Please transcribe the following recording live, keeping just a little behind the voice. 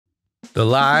The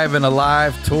Live and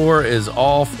Alive tour is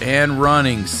off and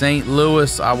running. St.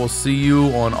 Louis, I will see you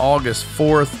on August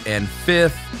 4th and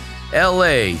 5th.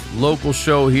 LA, local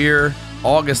show here,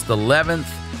 August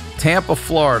 11th. Tampa,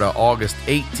 Florida, August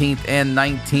 18th and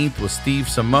 19th with Steve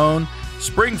Simone.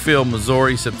 Springfield,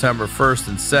 Missouri, September 1st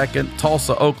and 2nd.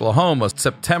 Tulsa, Oklahoma,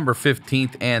 September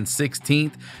 15th and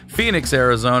 16th. Pheonix,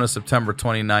 Arizona, September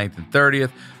 29th and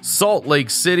 30th. Salt Lake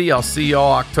City, I'll see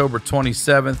y'all October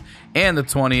 27th and the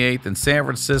 28th. In San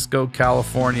Francisco,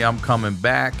 California, I'm coming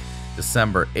back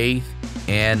December 8th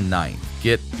and 9th.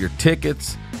 Get your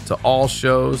tickets to all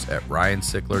shows at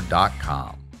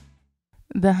ryansickler.com.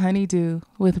 The HoneyDew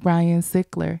with Ryan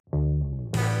Sickler.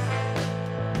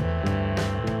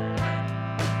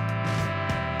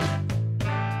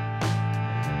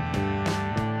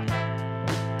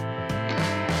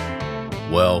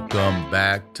 Welcome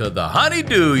back to the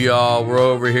HoneyDew, y'all. We're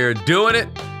over here doing it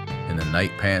in the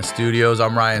Night Pants Studios.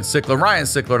 I'm Ryan Sickler,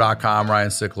 ryansickler.com, Ryan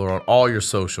Sickler on all your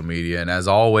social media. And as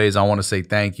always, I want to say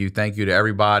thank you. Thank you to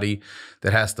everybody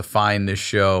that has to find this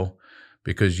show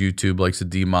because YouTube likes to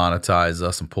demonetize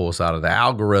us and pull us out of the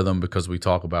algorithm because we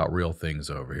talk about real things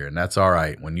over here. And that's all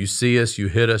right. When you see us, you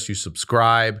hit us, you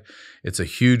subscribe. It's a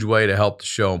huge way to help the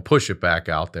show and push it back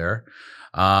out there.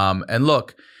 And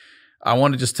look, I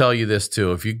want to just tell you this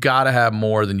too. If you got to have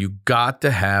more, then you got to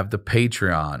have the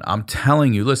Patreon. I'm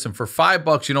telling you, listen, for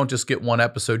 $5, you don't just get one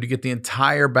episode. You get the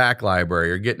entire back library.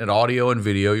 You're getting it audio and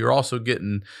video. You're also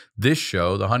getting this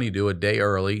show, The HoneyDew, a day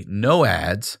early, no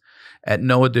ads, at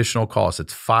no additional cost.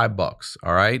 It's $5,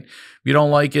 all right? If you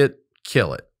don't like it,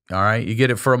 kill it, all right? You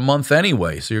get it for a month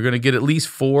anyway, so you're going to get at least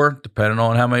 4, depending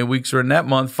on how many weeks are in that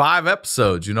month, 5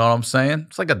 episodes. You know what I'm saying?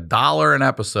 It's like $1 an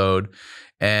episode.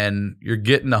 And you're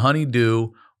getting the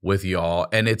HoneyDew with y'all,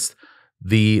 and it's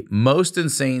the most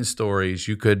insane stories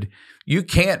you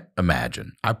can't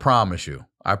imagine. I promise you.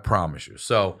 I promise you.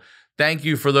 So thank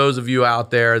you for those of you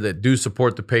out there that do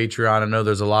support the Patreon. I know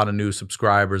there's a lot of new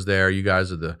subscribers there. You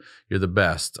guys are you're the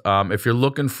best. If you're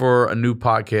looking for a new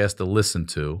podcast to listen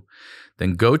to,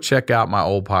 then go check out my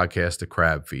old podcast, The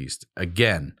Crab Feast.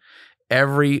 Again,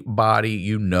 everybody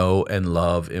you know and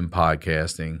love in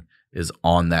podcasting is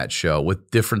on that show with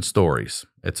different stories.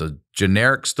 It's a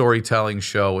generic storytelling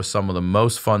show with some of the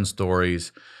most fun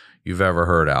stories you've ever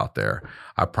heard out there.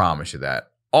 I promise you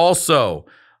that. Also,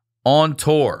 on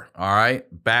tour, all right?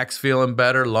 Back's feeling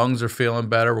better. Lungs are feeling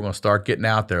better. We're going to start getting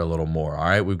out there a little more, all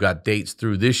right? We've got dates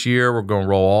through this year. We're going to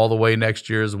roll all the way next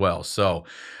year as well. So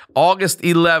August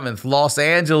 11th, Los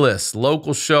Angeles,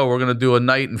 local show. We're going to do a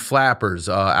night in Flappers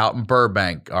out in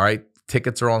Burbank, all right?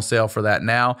 Tickets are on sale for that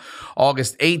now.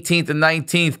 August 18th and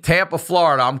 19th, Tampa,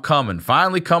 Florida. I'm coming.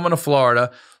 Finally coming to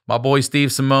Florida. My boy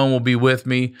Steve Simone will be with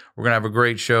me. We're going to have a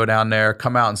great show down there.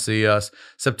 Come out and see us.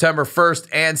 September 1st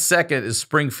and 2nd is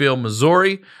Springfield,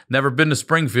 Missouri. Never been to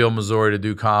Springfield, Missouri to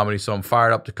do comedy, so I'm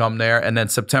fired up to come there. And then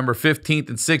September 15th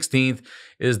and 16th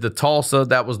is the Tulsa.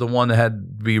 That was the one that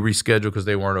had to be rescheduled because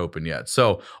they weren't open yet.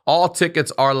 So all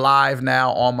tickets are live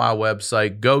now on my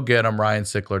website. Go get them,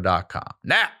 ryansickler.com.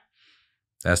 Now,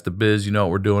 that's the biz. You know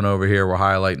what we're doing over here. We're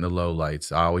highlighting the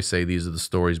lowlights. I always say these are the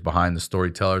stories behind the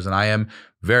storytellers, and I am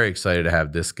very excited to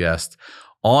have this guest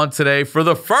on today for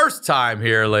the first time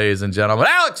here, ladies and gentlemen.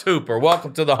 Alex Hooper,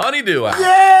 welcome to the HoneyDew. Alex.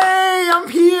 Yay, I'm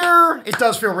here. It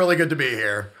does feel really good to be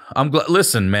here. I'm glad.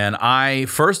 Listen, man, I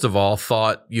first of all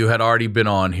thought you had already been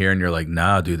on here, and you're like,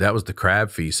 nah, dude, that was the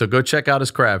Crab Feast. So go check out his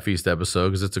Crab Feast episode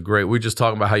because it's a great. We're just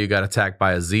talking about how you got attacked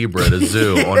by a zebra at a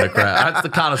zoo on the crab. That's the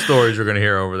kind of stories you're going to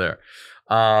hear over there.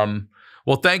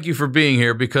 Well, thank you for being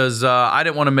here because I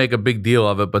didn't want to make a big deal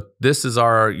of it, but this is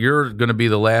you're going to be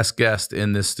the last guest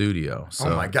in this studio. So,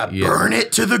 oh my God, yeah. Burn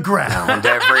it to the ground,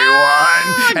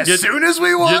 everyone. As soon as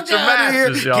we walk out of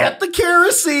here, get the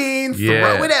kerosene,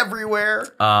 throw it everywhere.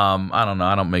 I don't know.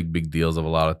 I don't make big deals of a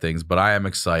lot of things, but I am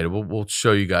excited. We'll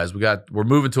show you guys. We're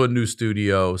moving to a new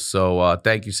studio. So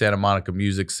thank you, Santa Monica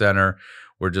Music Center.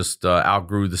 We're just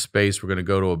outgrew the space. We're going to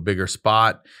go to a bigger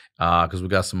spot because we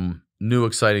got some new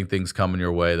exciting things coming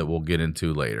your way that we'll get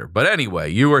into later. But anyway,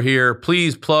 you are here.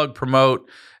 Please plug, promote,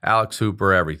 Alex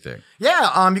Hooper, everything.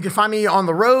 Yeah, you can find me on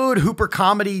the road,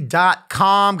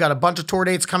 hoopercomedy.com. Got a bunch of tour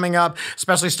dates coming up,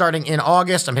 especially starting in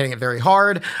August. I'm hitting it very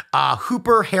hard.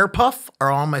 Hooper Hair Puff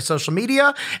are on my social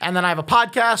media. And then I have a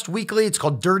podcast weekly. It's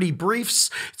called Dirty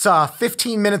Briefs. It's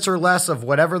 15 minutes or less of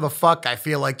whatever the fuck I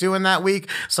feel like doing that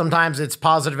week. Sometimes it's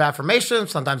positive affirmation.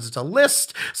 Sometimes it's a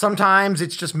list. Sometimes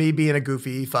it's just me being a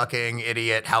goofy fucking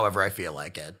idiot, however I feel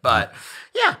like it. But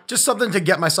yeah, just something to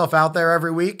get myself out there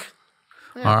every week.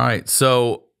 Yeah. All right.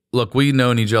 So, look, we've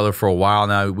known each other for a while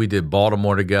now. We did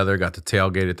Baltimore together, got to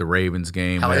tailgate at the Ravens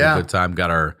game. Hell had yeah. a good time.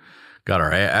 Got our got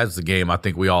our ass. That's the game I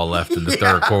think we all left in the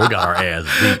third quarter. We got our ass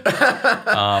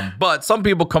beat. But some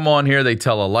people come on here, they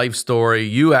tell a life story.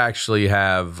 You actually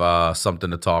have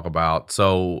something to talk about.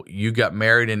 So you got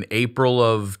married in April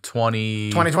of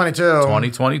 2022.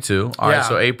 2022. All right,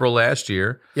 so April last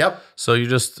year. Yep. So you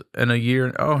just in a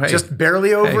year. Oh, hey. Just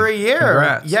barely over a year.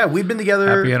 Congrats. Yeah, we've been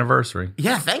together. Happy anniversary.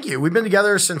 Yeah, thank you. We've been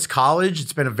together since college.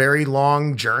 It's been a very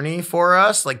long journey for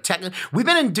us. Like we've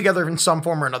been together in some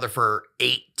form or another for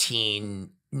 18,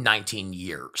 19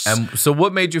 years. And so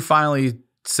what made you finally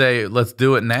say, let's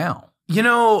do it now? You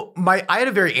know, I had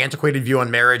a very antiquated view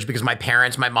on marriage because my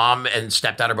parents, my mom and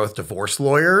stepdad are both divorce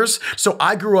lawyers. So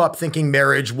I grew up thinking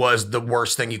marriage was the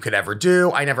worst thing you could ever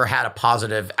do. I never had a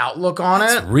positive outlook on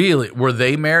it. Really? Were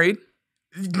they married?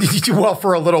 Well,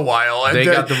 for a little while. They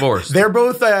got divorced. They're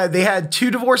both, they had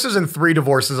 2 divorces and 3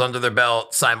 divorces under their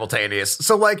belt simultaneous.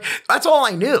 So, like, that's all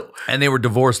I knew. And they were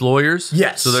divorce lawyers?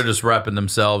 Yes. So they're just repping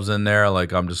themselves in there,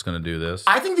 like, I'm just going to do this.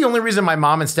 I think the only reason my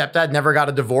mom and stepdad never got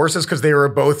a divorce is because they were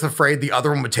both afraid the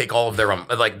other one would take all of their,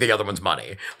 like, the other one's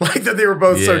money. Like, that they were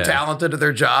both so talented at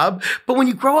their job. But when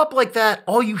you grow up like that,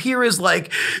 all you hear is,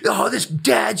 like, oh, this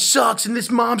dad sucks and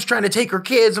this mom's trying to take her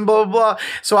kids and blah, blah, blah.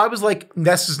 So I was like,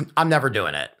 I'm never doing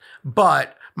it.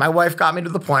 But my wife got me to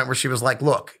the point where she was like,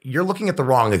 look, you're looking at the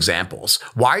wrong examples.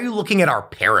 Why are you looking at our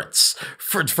parents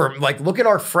for like, look at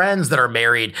our friends that are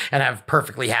married and have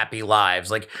perfectly happy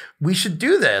lives. Like, we should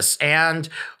do this. And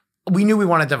we knew we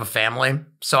wanted to have a family.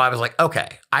 So I was like,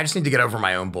 okay, I just need to get over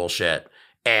my own bullshit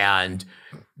and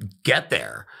get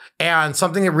there. And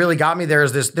something that really got me there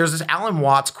is there's this Alan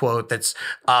Watts quote that's,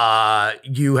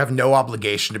 you have no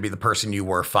obligation to be the person you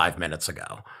were 5 minutes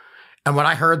ago. And when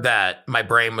I heard that, my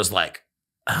brain was like,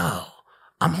 oh,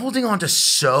 I'm holding on to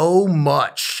so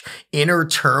much inner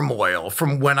turmoil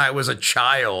from when I was a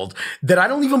child that I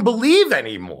don't even believe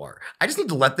anymore. I just need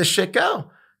to let this shit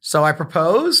go. So I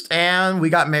proposed and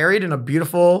we got married in a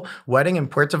beautiful wedding in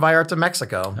Puerto Vallarta,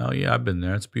 Mexico. Oh, yeah, I've been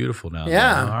there. It's beautiful now.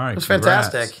 Yeah, all right, it was congrats.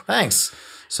 fantastic. Thanks.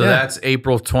 So that's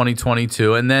April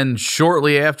 2022. And then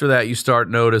shortly after that, you start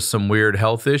notice some weird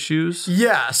health issues.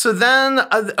 Yeah. So then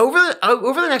over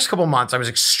the next couple of months, I was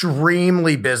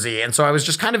extremely busy. And so I was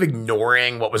just kind of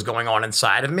ignoring what was going on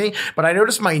inside of me. But I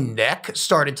noticed my neck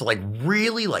started to like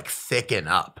really like thicken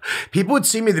up. People would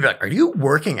see me, they'd be like, are you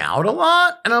working out a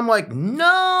lot? And I'm like,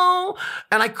 no.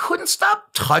 And I couldn't stop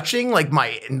touching like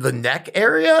the neck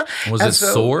area. Was it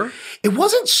sore? It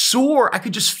wasn't sore. I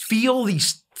could just feel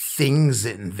these things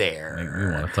in there.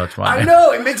 You want to touch my I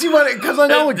know, it makes you want to, because I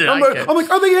know, I'm like,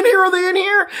 are they in here? Are they in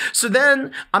here? So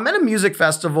then I'm at a music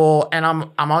festival and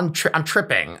I'm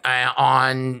tripping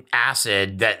on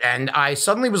acid and I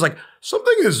suddenly was like,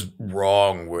 something is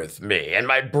wrong with me. And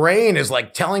my brain is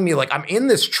like telling me like, I'm in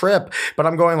this trip, but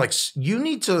I'm going like, you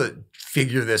need to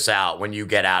figure this out when you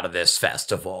get out of this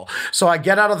festival. So I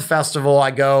get out of the festival,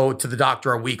 I go to the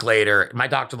doctor a week later. My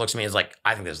doctor looks at me and is like,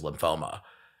 I think this is lymphoma.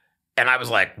 And I was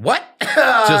like, what?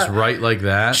 Just right like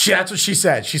that? That's what she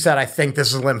said. She said, I think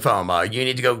this is lymphoma. You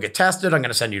need to go get tested. I'm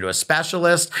going to send you to a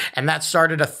specialist. And that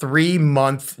started a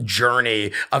 3-month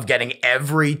journey of getting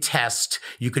every test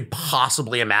you could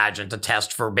possibly imagine to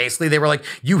test for. Basically, they were like,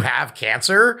 you have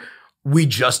cancer. We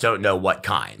just don't know what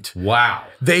kind. Wow.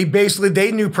 They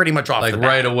knew pretty much off the bat. Like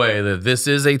right away that this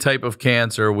is a type of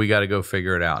cancer. We got to go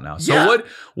figure it out now. So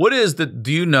what is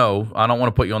do you know, I don't want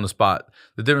to put you on the spot,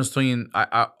 the difference between,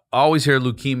 I always hear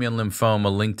leukemia and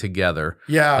lymphoma linked together.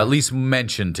 Yeah. At least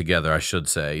mentioned together, I should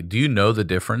say. Do you know the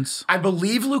difference? I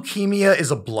believe leukemia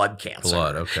is a blood cancer.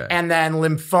 Blood, okay. And then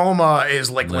lymphoma is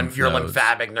like when your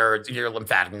lymphatic nerve.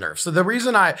 So the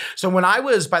reason by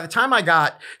the time I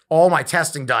got all my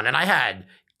testing done, and I had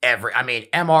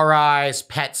MRIs,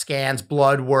 PET scans,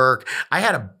 blood work. I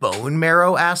had a bone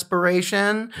marrow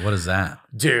aspiration. What is that?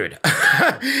 Dude.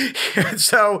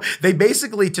 So they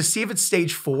basically, to see if it's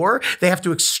stage 4, they have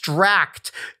to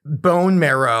extract bone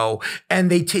marrow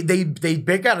and they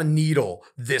pick out a needle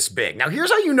this big. Now, here's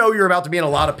how you know you're about to be in a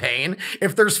lot of pain.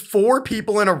 If there's 4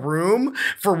 people in a room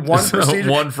for one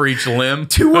procedure. One for each limb.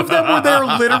 2 of them were there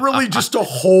literally just to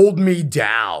hold me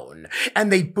down. And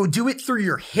they do it through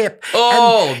your hip.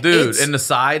 Oh, dude. In the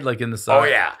side? Like in the side? Oh,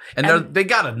 yeah. And they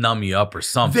got to numb you up or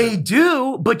something. They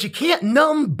do, but you can't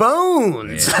numb bones.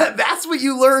 Yeah. That's what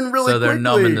you learn really quickly. So they're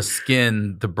numbing the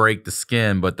skin to break the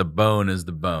skin, but the bone is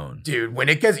the bone. Dude, when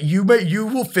it gets, you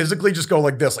will physically just go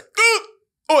like this, like,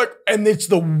 and it's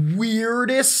the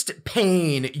weirdest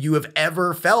pain you have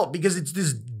ever felt because it's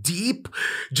this deep,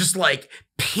 just like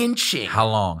pinching. How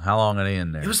long? How long are they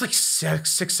in there? It was like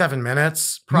 7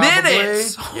 minutes, probably.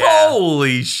 Minutes? Yeah.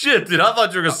 Holy shit, dude. I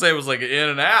thought you were going to say it was like in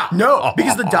and out. No,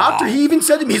 because the doctor, he even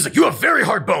said to me, he's like, you have very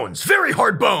hard bones, very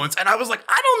hard bones. And I was like,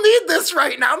 I don't need this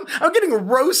right now. I'm getting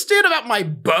roasted about my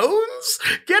bones.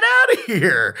 Get out of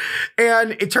here.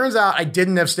 And it turns out I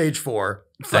didn't have stage 4.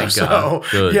 Thank God.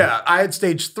 Good. Yeah, I had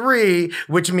stage 3,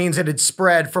 which means it had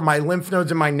spread from my lymph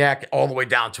nodes in my neck all the way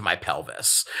down to my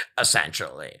pelvis,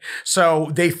 essentially. So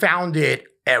they found it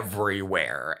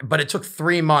everywhere, but it took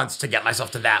 3 months to get myself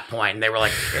to that point. And they were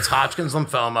like, it's Hodgkins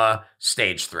lymphoma,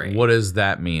 stage 3. What does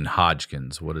that mean,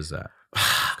 Hodgkins? What is that?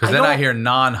 Because then I hear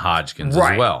non-Hodgkins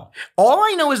as well. All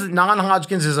I know is that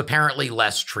non-Hodgkins is apparently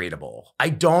less treatable. I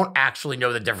don't actually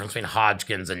know the difference between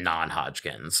Hodgkins and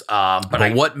non-Hodgkins.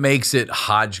 But what makes it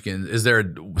Hodgkins? Is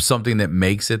there something that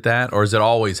makes it that? Or is it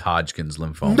always Hodgkins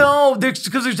lymphoma? No,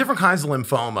 because there's different kinds of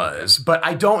lymphomas. But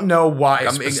I don't know why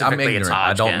I'm specifically it's ignorant.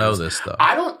 Hodgkins. I don't know this stuff.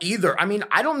 I don't either. I mean,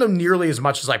 I don't know nearly as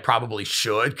much as I probably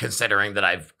should, considering that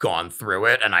I've gone through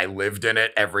it and I lived in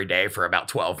it every day for about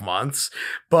 12 months.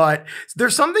 But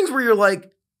there's some things where you're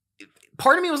like,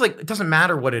 part of me was like, it doesn't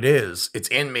matter what it is. It's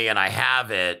in me and I have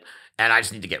it and I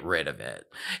just need to get rid of it.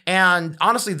 And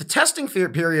honestly, the testing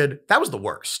period, that was the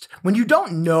worst. When you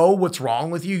don't know what's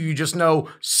wrong with you, you just know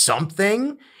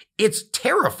something. It's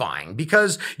terrifying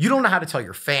because you don't know how to tell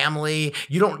your family.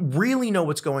 You don't really know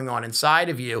what's going on inside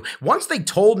of you. Once they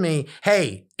told me,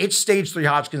 hey, it's stage 3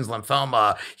 Hodgkin's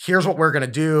lymphoma, here's what we're going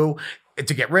to do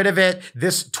to get rid of it.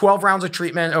 This 12 rounds of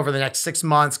treatment over the next 6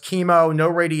 months, chemo, no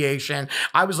radiation.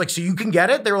 I was like, so you can get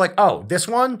it? They were like, oh, this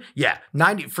one? Yeah,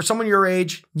 90 for someone your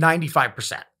age,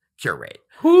 95% cure rate.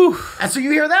 Whew. And so you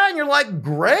hear that and you're like,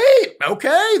 great,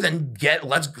 okay, then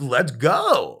let's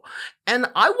go. And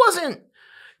I wasn't,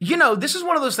 this is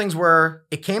one of those things where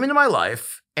it came into my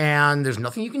life and there's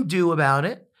nothing you can do about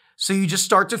it. So you just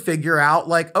start to figure out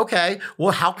like, okay,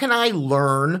 well, how can I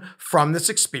learn from this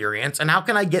experience and how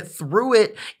can I get through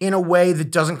it in a way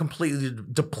that doesn't completely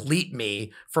deplete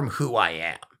me from who I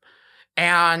am?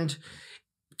 And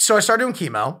so I started doing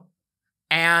chemo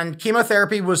and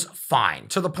chemotherapy was fine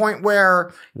to the point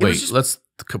where— let's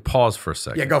pause for a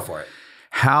second. Yeah, go for it.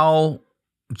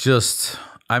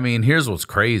 Here's what's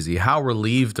crazy. How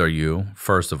relieved are you,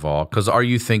 first of all? Because are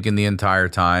you thinking the entire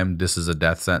time this is a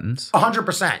death sentence?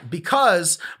 100%.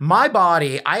 Because my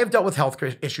body, I have dealt with health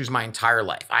issues my entire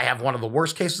life. I have one of the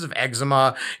worst cases of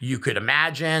eczema you could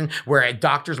imagine, where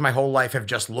doctors my whole life have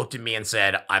just looked at me and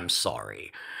said, I'm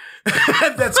sorry.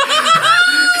 That's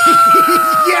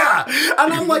yeah.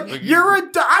 And I'm like, I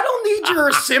don't need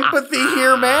your sympathy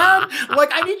here, man.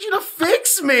 Like, I need you to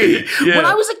fix me. Yeah. When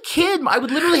I was a kid, I would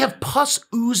literally have pus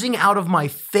oozing out of my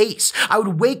face. I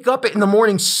would wake up in the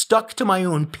morning stuck to my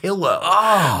own pillow.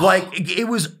 Oh. Like, it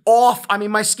was off. I mean,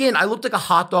 my skin, I looked like a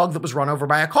hot dog that was run over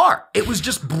by a car. It was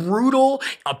just brutal,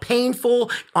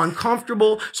 painful,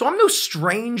 uncomfortable. So I'm no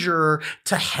stranger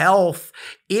to health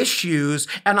issues,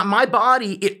 and my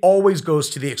body, it always goes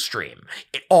to the extreme.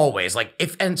 It always,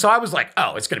 and so I was like,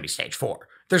 oh, it's gonna be stage 4.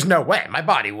 There's no way. My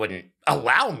body wouldn't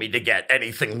allow me to get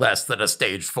anything less than a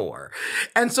stage 4.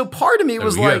 And so part of me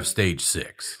was you like— have stage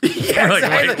 6. Yeah,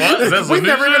 exactly. We've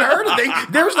never even heard of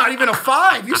it. There was not even a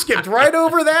 5. You skipped right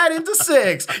over that into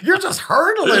 6. You're just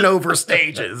hurdling over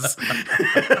stages.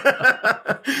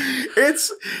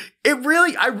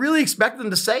 I really expect them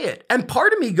to say it. And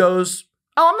part of me goes,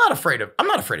 oh, I'm not afraid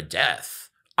of death.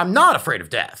 I'm not afraid of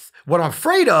death. What I'm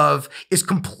afraid of is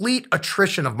complete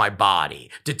attrition of my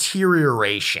body,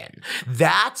 deterioration.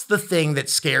 That's the thing that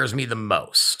scares me the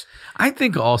most. I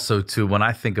think also, too, when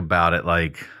I think about it,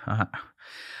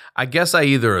 I guess I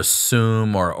either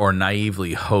assume or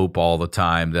naively hope all the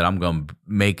time that I'm going to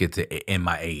make it to in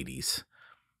my 80s.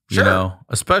 Sure.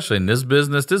 Especially in this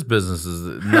business. This business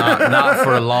is not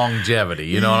for longevity.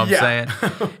 You know what I'm saying?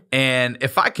 And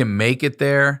if I can make it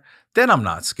there, then I'm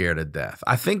not scared of death.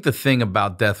 I think the thing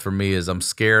about death for me is I'm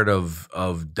scared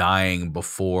of dying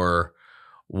before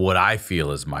what I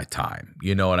feel is my time.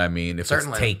 You know what I mean? If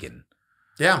Certainly. It's taken.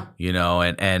 Yeah.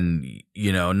 And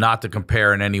not to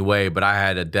compare in any way, but I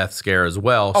had a death scare as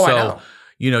well. Oh, so, I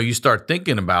know. You start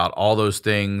thinking about all those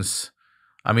things.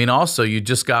 I mean, also, you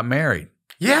just got married.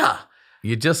 Yeah.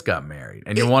 You just got married.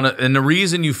 And the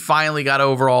reason you finally got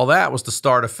over all that was to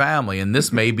start a family. And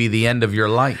this may be the end of your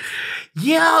life.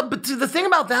 Yeah, but the thing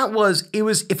about that was,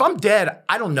 if I'm dead,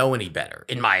 I don't know any better,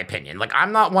 in my opinion. Like,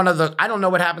 I'm not one of the, I don't know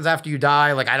what happens after you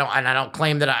die. Like, I don't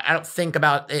claim that I don't think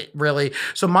about it really.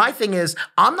 So my thing is,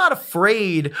 I'm not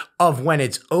afraid of when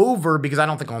it's over because I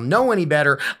don't think I'll know any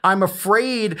better. I'm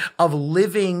afraid of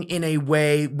living in a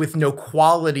way with no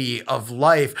quality of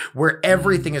life where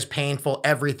everything is painful,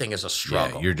 everything is a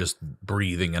struggle. Yeah, you're just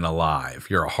breathing and alive.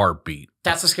 You're a heartbeat.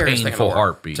 That's the scariest thing in the Painful world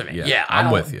heartbeat. to me. Yeah, I'm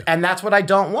with you. And that's what I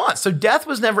don't want. So death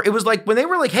was never, it was like when they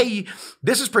were like, hey,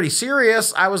 this is pretty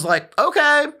serious. I was like,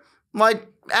 okay. Like,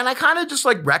 and I kind of just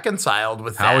like reconciled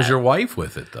with that. How was your wife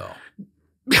with it though?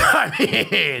 I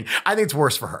mean, I think it's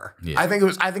worse for her. Yeah. I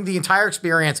think the entire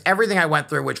experience, everything I went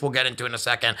through, which we'll get into in a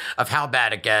second, of how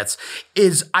bad it gets,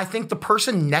 is I think the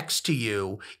person next to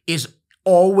you is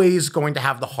always going to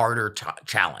have the harder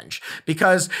challenge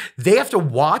because they have to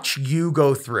watch you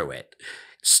go through it.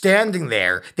 Standing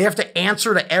there, they have to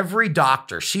answer to every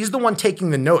doctor. She's the one taking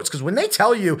the notes because when they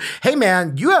tell you, hey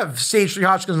man, you have stage 3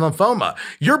 Hodgkins lymphoma,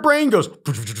 your brain goes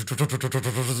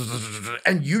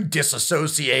and you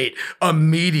disassociate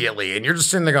immediately. And you're just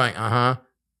sitting there going,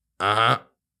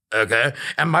 okay.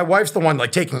 And my wife's the one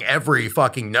like taking every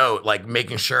fucking note, like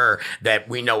making sure that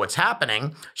we know what's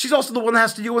happening. She's also the one that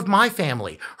has to deal with my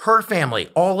family, her family,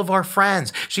 all of our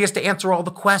friends. She has to answer all the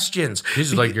questions.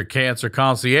 She's like your cancer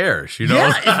concierge, you know?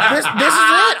 Yeah, this is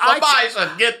it. Somebody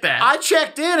should get that. I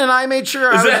checked in and I made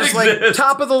sure I was just like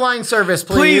top of the line service,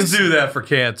 please. Please do that for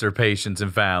cancer patients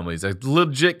and families. A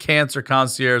legit cancer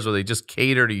concierge where they just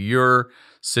cater to your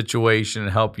situation and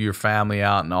help your family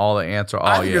out and all the answer. Oh,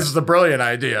 I think this is a brilliant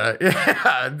idea.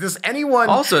 Yeah, anyone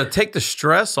also take the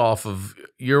stress off of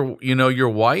your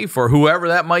wife or whoever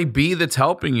that might be that's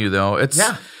helping you though. It's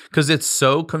because it's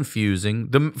so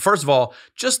confusing. First of all,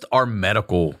 just our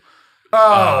medical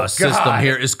system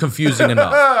here is confusing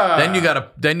enough.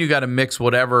 Then you gotta mix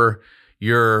whatever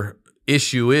your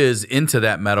issue is into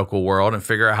that medical world and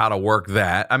figure out how to work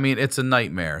that. I mean, it's a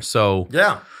nightmare. So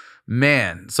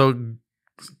man, so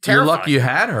terrifying. You're lucky you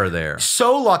had her there.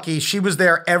 So lucky. She was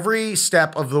there every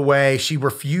step of the way. She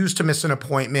refused to miss an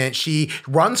appointment. She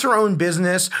runs her own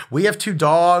business. We have 2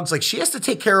 dogs. Like, she has to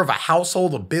take care of a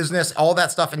household, a business, all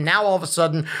that stuff. And now all of a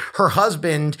sudden her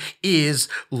husband is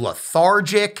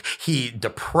lethargic. He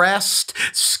depressed,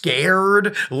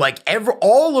 scared, like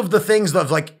all of the things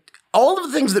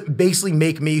that basically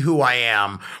make me who I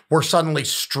am were suddenly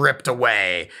stripped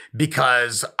away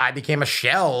because I became a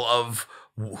shell of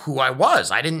who I was.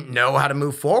 I didn't know how to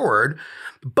move forward.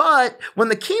 But when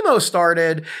the chemo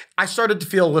started, I started to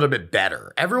feel a little bit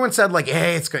better. Everyone said like,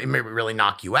 hey, it's going to maybe really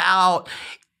knock you out.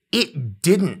 It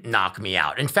didn't knock me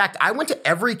out. In fact, I went to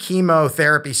every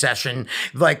chemotherapy session,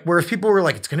 like where people were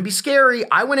like, it's going to be scary.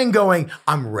 I went in going,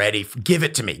 I'm ready. Give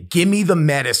it to me. Give me the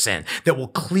medicine that will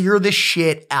clear the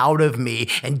shit out of me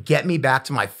and get me back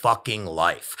to my fucking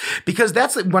life. Because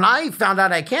that's when I found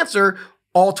out I had cancer,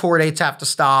 all tour dates have to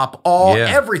stop.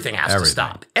 Everything has to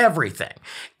stop. Everything.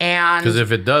 And because if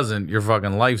it doesn't, your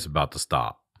fucking life's about to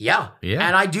stop. Yeah.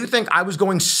 And I do think I was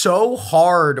going so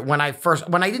hard when I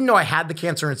didn't know I had the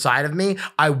cancer inside of me,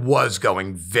 I was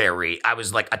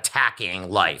like attacking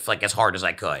life like as hard as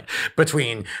I could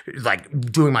between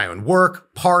like doing my own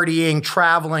work, partying,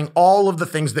 traveling, all of the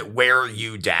things that wear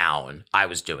you down, I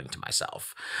was doing to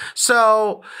myself.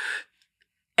 So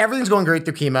everything's going great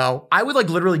through chemo. I would like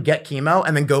literally get chemo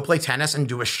and then go play tennis and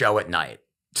do a show at night.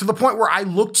 To the point where I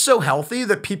looked so healthy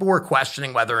that people were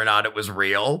questioning whether or not it was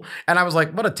real. And I was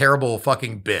like, what a terrible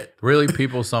fucking bit. Really?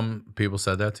 Some people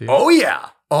said that to you? Oh, yeah.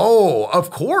 Oh, of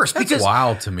course. That's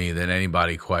wild to me that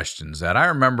anybody questions that. I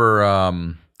remember,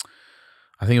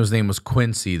 I think his name was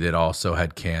Quincy that also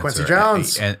had cancer. Quincy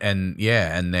Jones.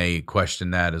 And they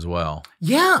questioned that as well.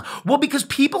 Yeah. Well, because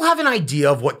people have an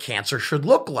idea of what cancer should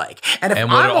look like. And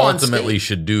what it ultimately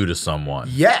should do to someone.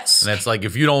 Yes. And it's like,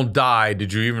 if you don't die,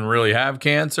 did you even really have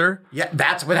cancer? Yeah,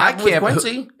 that's what happened with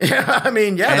Quincy. I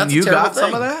mean, yeah, that's you a terrible got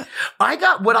some of that?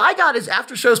 What I got is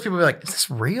after shows, people would be like, is this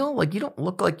real? Like, you don't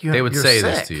look like you're sick. They would say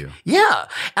this to you. Yeah.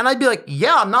 And I'd be like,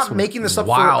 yeah, I'm not making this up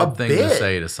for a wild bit. thing to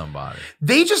say to somebody.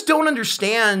 They just don't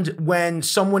understand when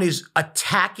someone is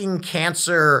attacking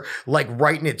cancer like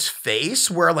right in its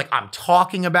face, where like I'm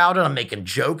talking about it, I'm making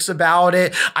jokes about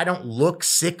it. I don't look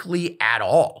sickly at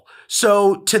all.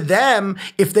 So to them,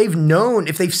 if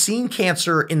they've seen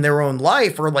cancer in their own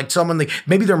life, or like someone, like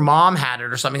maybe their mom had it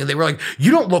or something, and they were like,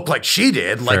 you don't look like she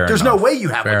did. Like, there's no way you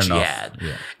have what she had.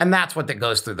 Yeah. And that's what that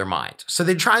goes through their mind. So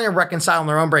they're trying to reconcile in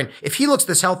their own brain. If he looks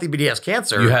this healthy, but he has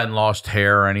cancer. You hadn't lost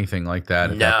hair or anything like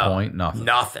that at that point?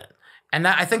 Nothing. And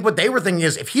I think what they were thinking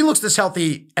is, if he looks this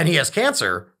healthy and he has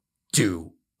cancer,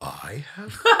 do I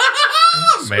have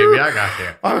Maybe I got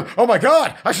there. Oh my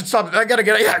God, I should stop. I gotta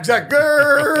get it. Yeah, exactly.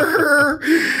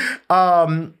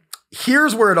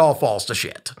 Here's where it all falls to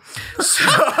shit. As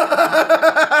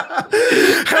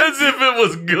if it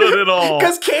was good at all.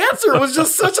 Because cancer was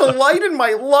just such a light in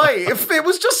my life. It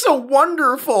was just so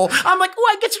wonderful. I'm like, oh,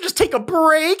 I get to just take a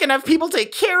break and have people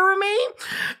take care of me.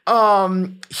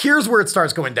 Here's where it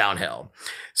starts going downhill.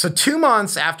 So 2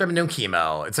 months after I've been doing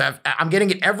chemo, I'm getting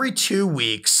it every 2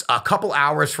 weeks, a couple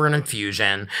hours for an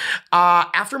infusion.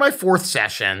 After my 4th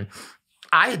session,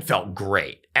 I had felt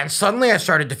great. And suddenly I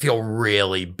started to feel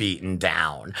really beaten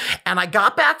down. And I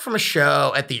got back from a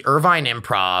show at the Irvine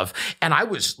Improv, and I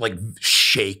was like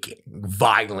shaking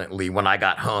violently when I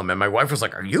got home. And my wife was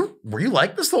like, were you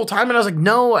like this the whole time? And I was like,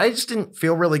 no, I just didn't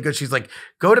feel really good. She's like,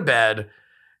 go to bed.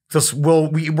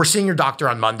 We're seeing your doctor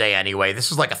on Monday anyway.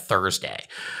 This is like a Thursday.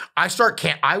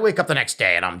 I wake up the next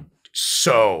day and I'm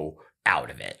so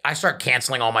out of it. I start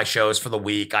canceling all my shows for the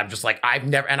week. I'm just like, I've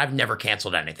never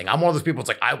canceled anything. I'm one of those people that's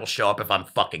like, I will show up if I'm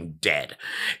fucking dead.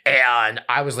 And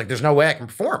I was like, there's no way I can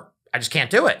perform. I just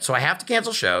can't do it. So I have to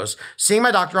cancel shows. Seeing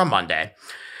my doctor on Monday.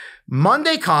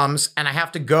 Monday comes and I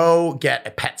have to go get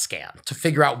a PET scan to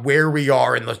figure out where we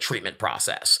are in the treatment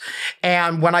process.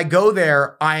 And when I go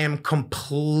there, I am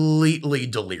completely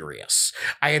delirious.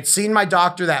 I had seen my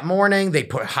doctor that morning. They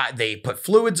put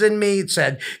fluids in me. It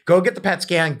said, go get the PET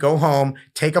scan, go home,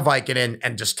 take a Vicodin,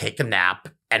 and just take a nap,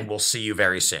 and we'll see you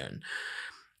very soon.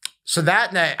 So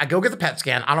that night, I go get the PET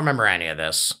scan. I don't remember any of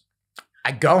this.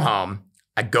 I go home.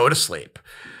 I go to sleep.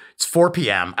 It's 4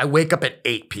 p.m. I wake up at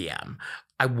 8 p.m.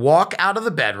 I walk out of the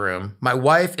bedroom. My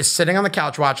wife is sitting on the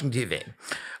couch watching TV.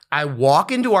 I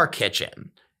walk into our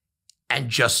kitchen and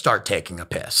just start taking a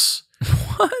piss.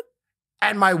 What?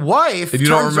 And my wife... If you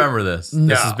don't remember this,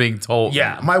 no. This is being told.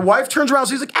 Yeah. My wife turns around.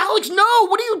 She's like, Alex, no,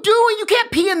 what are you doing? You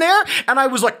can't pee in there. And I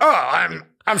was like, oh,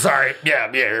 I'm sorry.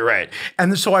 Yeah, you're right.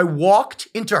 And so I walked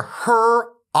into her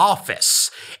office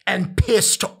and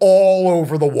pissed all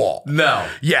over the wall. No.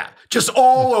 Yeah, just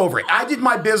all over it. I did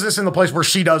my business in the place where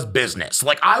she does business.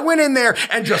 Like, I went in there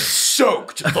and just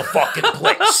soaked the fucking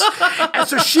place. And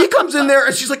so she comes in there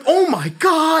and she's like, oh my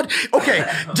God. Okay,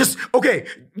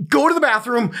 go to the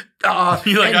bathroom.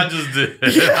 You're like, I just did.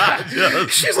 Yeah.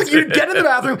 She's like, you get in the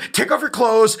bathroom, take off your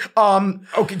clothes.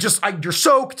 You're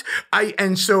soaked.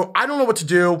 And so I don't know what to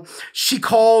do. She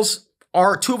calls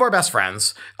two of our best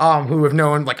friends, who have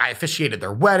known, like, I officiated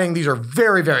their wedding. These are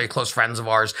very, very close friends of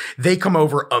ours. They come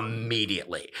over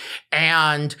immediately.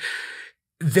 And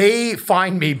they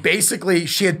find me. Basically,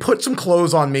 she had put some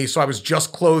clothes on me, so I was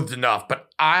just clothed enough. But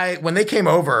when they came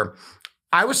over,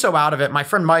 I was so out of it. My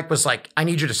friend Mike was like, I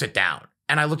need you to sit down.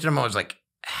 And I looked at him and I was like,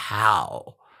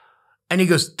 how? And he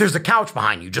goes, there's a couch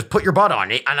behind you. Just put your butt on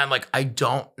it. And I'm like, I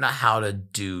don't know how to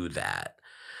do that.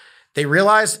 They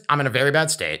realize I'm in a very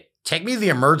bad state. Take me to the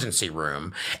emergency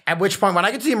room, at which point, when I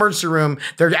get to the emergency room,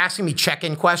 they're asking me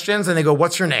check-in questions, and they go,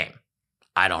 what's your name?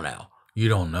 I don't know. You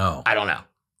don't know. I don't know.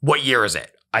 What year is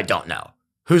it? I don't know.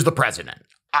 Who's the president?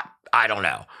 I don't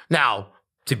know. Now,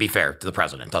 to be fair, the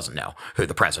president doesn't know who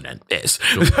the president is.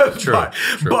 True.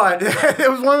 But it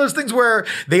was one of those things where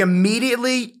they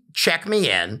immediately check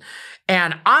me in,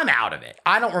 and I'm out of it.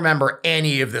 I don't remember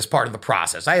any of this part of the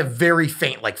process. I have very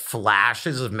faint, like,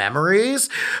 flashes of memories.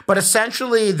 But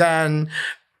essentially, then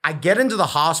I get into the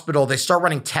hospital. They start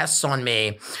running tests on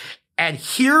me. And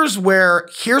here's what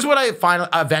I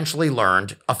eventually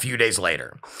learned a few days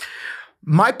later.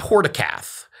 My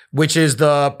portacath, which is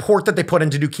the port that they put in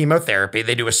to do chemotherapy.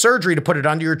 They do a surgery to put it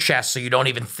under your chest so you don't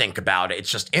even think about it.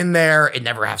 It's just in there. It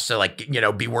never has to, like,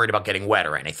 be worried about getting wet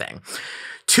or anything.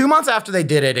 2 months after they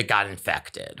did it, it got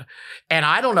infected. And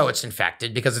I don't know it's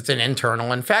infected because it's an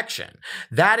internal infection.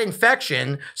 That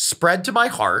infection spread to my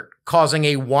heart, causing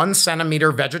a 1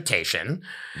 centimeter vegetation.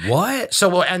 What?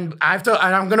 So, and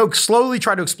I'm going to slowly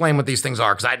try to explain what these things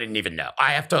are because I didn't even know.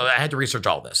 I had to research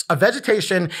all this. A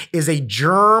vegetation is a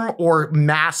germ or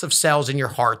mass of cells in your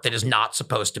heart that is not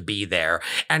supposed to be there.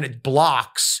 And it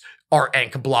blocks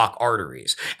and can block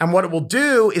arteries. And what it will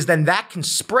do is then that can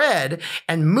spread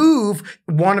and move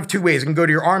one of two ways. It can go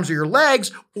to your arms or your legs,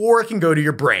 or it can go to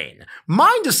your brain.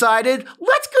 Mine decided,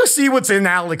 let's go see what's in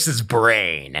Alex's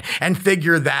brain and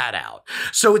figure that out.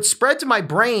 So it spread to my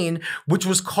brain, which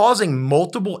was causing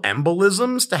multiple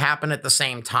embolisms to happen at the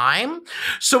same time.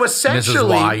 So essentially— And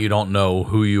this is why you don't know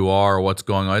who you are or what's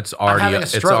going on. It's already— I'm having a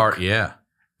stroke. Yeah.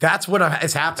 That's what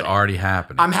is happening. It's already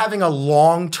happening. I'm having a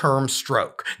long-term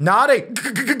stroke. Not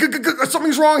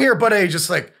something's wrong here, but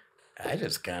just like, I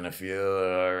just kind of feel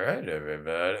all right,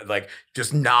 everybody. Like,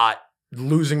 just not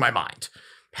losing my mind.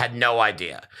 Had no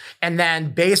idea. And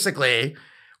then basically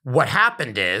what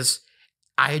happened is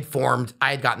I had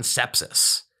gotten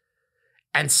sepsis.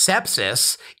 And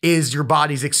sepsis is your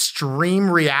body's extreme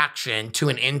reaction to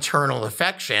an internal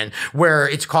infection where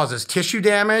it causes tissue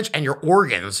damage and your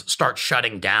organs start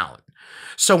shutting down.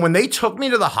 So when they took me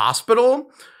to the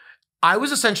hospital, I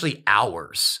was essentially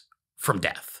hours from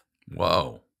death.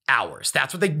 Whoa. Hours.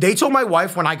 That's what they told my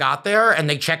wife when I got there, and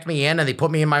they checked me in and they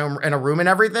put me in a room and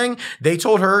everything. They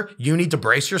told her, you need to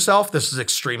brace yourself. This is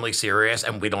extremely serious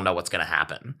and we don't know what's going to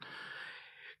happen.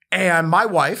 And my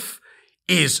wife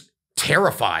is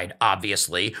terrified,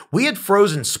 obviously. We had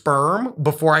frozen sperm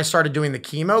before I started doing the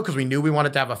chemo because we knew we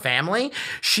wanted to have a family.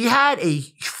 She had a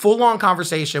full-on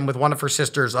conversation with one of her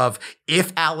sisters of,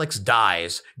 if Alex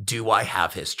dies, do I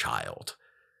have his child?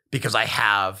 Because I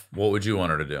have... What would you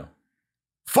want her to do?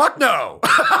 Fuck no.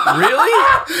 Really?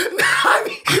 I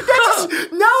mean,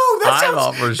 I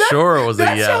thought for sure it was a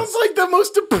yes. That sounds like the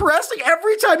most depressing.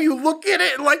 Every time you look at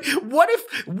it, like, what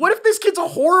if this kid's a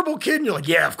horrible kid? And you're like,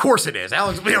 yeah, of course it is.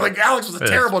 Alex was a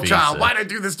terrible child. Why did I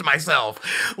do this to myself?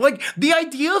 Like, the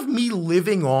idea of me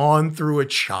living on through a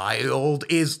child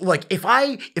is like, if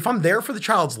I'm there for the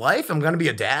child's life, I'm going to be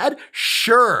a dad.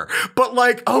 Sure. But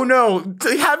like, oh no,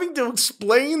 having to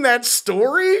explain that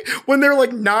story when they're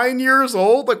like 9 years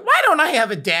old, like, why don't I have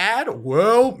a dad?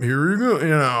 Well, here you go. You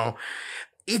know,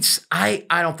 I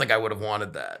don't think I would have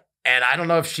wanted that. And I don't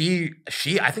know if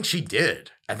I think she did.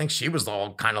 I think she was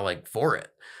all kind of like for it.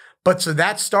 But so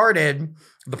that started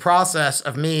the process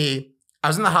of me. I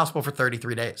was in the hospital for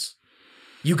 33 days.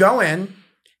 You go in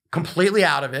completely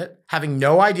out of it, having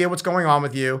no idea what's going on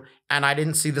with you. And I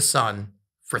didn't see the sun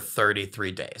for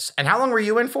 33 days. And how long were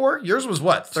you in for? Yours was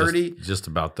what? 30? Just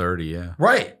about 30. Yeah.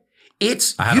 Right. I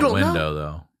had a window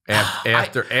though.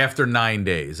 After 9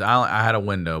 days, I had a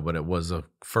window, but it was the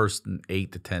first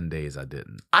 8 to 10 days I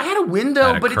didn't. I had a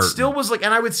window, but it still was like,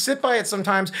 and I would sit by it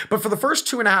sometimes. But for the first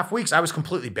 2.5 weeks, I was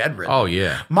completely bedridden. Oh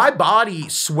yeah, my body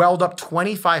swelled up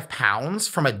 25 pounds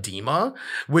from edema,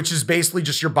 which is basically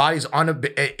just your body's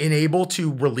unable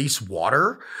to release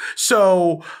water.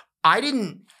 So I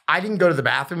didn't go to the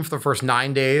bathroom for the first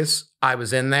 9 days. I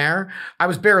was in there. I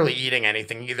was barely eating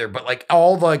anything either, but like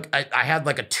I had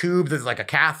like a tube that's like a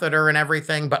catheter and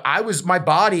everything, but my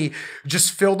body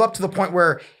just filled up to the point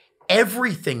where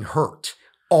everything hurt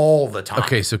all the time.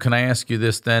 Okay, so can I ask you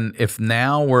this then? If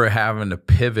now we're having to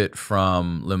pivot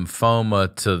from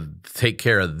lymphoma to take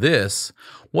care of this,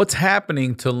 what's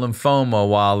happening to lymphoma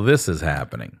while this is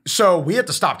happening? So we had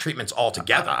to stop treatments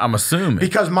altogether. I'm assuming.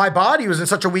 Because my body was in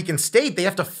such a weakened state, they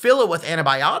have to fill it with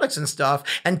antibiotics and stuff.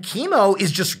 And chemo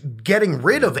is just getting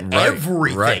rid of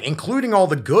everything, including all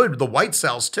the white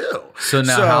cells too. So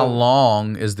now how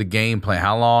long is the game plan?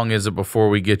 How long is it before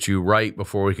we get you right,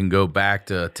 before we can go back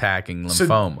to attacking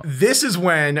lymphoma? So this is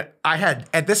when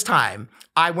at this time,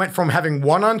 I went from having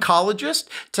one oncologist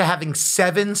to having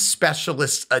 7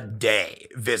 specialists a day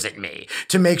visit me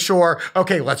to make sure,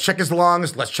 okay, let's check his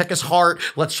lungs, let's check his heart,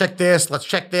 let's check this,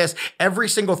 every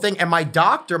single thing. And my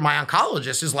doctor, my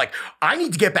oncologist is like, I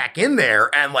need to get back in there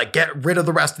and like get rid of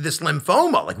the rest of this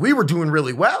lymphoma. Like we were doing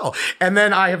really well. And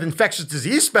then I have infectious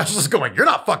disease specialists going, you're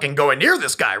not fucking going near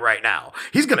this guy right now.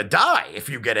 He's going to die if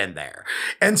you get in there.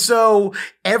 And so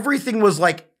everything was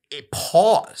like, it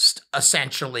paused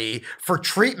essentially for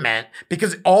treatment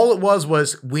because all it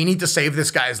was we need to save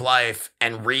this guy's life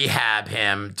and rehab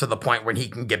him to the point where he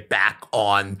can get back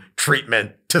on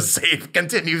treatment to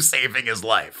continue saving his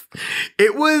life.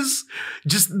 It was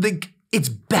just it's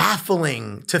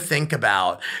baffling to think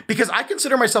about because I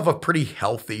consider myself a pretty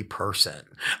healthy person.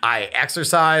 I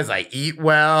exercise, I eat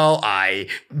well, I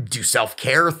do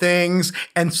self-care things.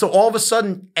 And so all of a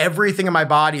sudden, everything in my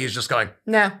body is just going,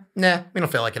 nah, we don't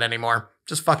feel like it anymore.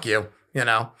 Just fuck you, you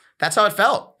know? That's how it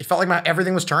felt. It felt like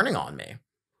everything was turning on me.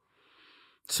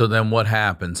 So then what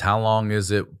happens? How long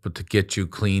is it to get you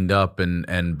cleaned up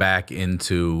and back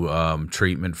into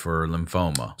treatment for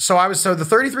lymphoma? So the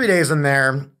 33 days in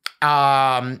there,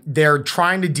 they're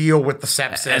trying to deal with the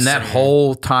sepsis. And that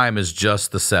whole time is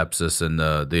just the sepsis and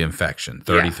the infection.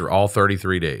 All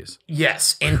 33 days.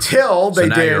 Yes, until so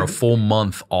now you're a full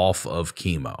month off of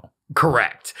chemo.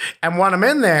 Correct. And when I'm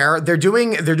in there, they're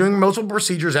doing multiple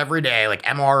procedures every day, like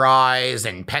MRIs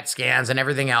and PET scans and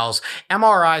everything else.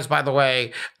 MRIs, by the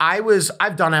way, I've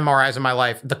done MRIs in my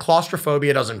life. The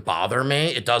claustrophobia doesn't bother me.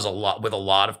 It does a lot with a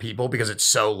lot of people because it's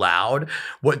so loud.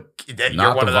 Not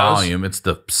the volume, it's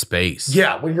the space.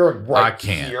 Yeah, when you're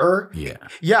here.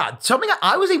 Yeah. Something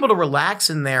I was able to relax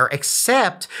in there,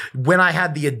 except when I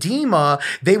had the edema,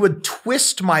 they would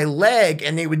twist my leg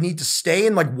and they would need to stay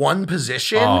in like one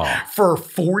position for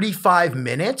 45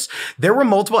 minutes. There were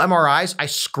multiple MRIs. I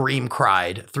scream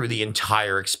cried through the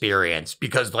entire experience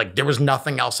because like there was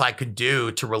nothing else I could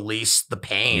do to release the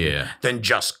pain than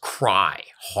just cry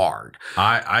hard.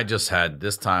 I just had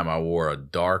this time I wore a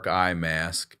dark eye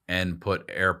mask and put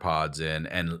AirPods in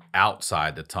and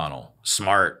outside the tunnel.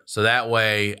 Smart. So that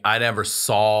way I never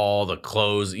saw the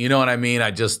clothes. You know what I mean?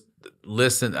 I just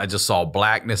listened. I just saw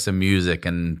blackness and music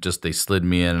and just they slid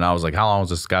me in. And I was like, how long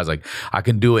was this? Guy's like, I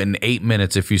can do it in 8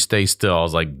 minutes if you stay still. I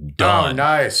was like, done. Oh,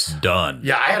 nice. Done.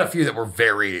 Yeah, I had a few that were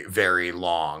very, very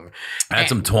long. I had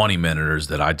some 20-minuters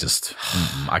that I just,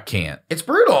 I can't. It's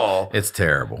brutal. It's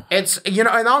terrible. It's, you know,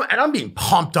 and I'm being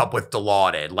pumped up with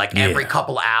Dilaudid like every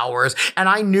couple hours. And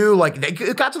I knew like,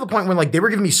 it got to the point when like they were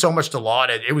giving me so much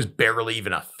Dilaudid, it was barely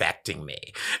even affecting me.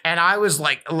 And I was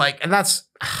like, and that's,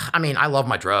 I mean, I love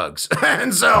my drugs.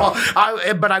 And so,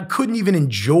 but I couldn't even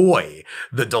enjoy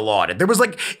the Dilaudid. There was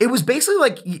like, it was basically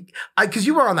like, because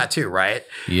you were on that too, right?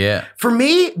 Yeah. For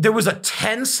me, there was a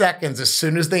 10 seconds as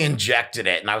soon as they injected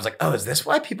it. And I was like, oh, is this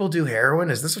why people do heroin?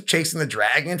 Is this what Chasing the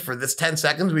Dragon for this 10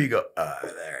 seconds where you go, oh,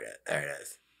 there it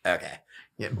is. Okay.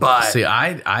 Yeah, but see,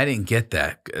 I didn't get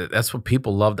that. That's what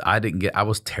people loved. I didn't get, I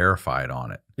was terrified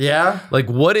on it. Yeah. Like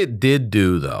what it did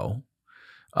do though,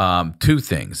 two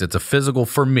things. It's a physical,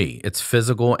 for me, it's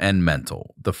physical and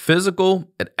mental. The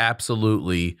physical, it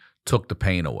absolutely took the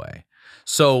pain away.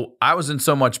 So I was in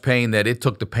so much pain that it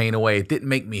took the pain away. It didn't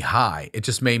make me high. It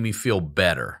just made me feel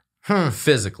better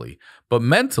physically. But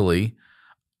mentally,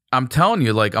 I'm telling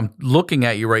you, like I'm looking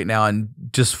at you right now and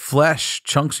just flesh,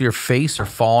 chunks of your face are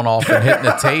falling off and hitting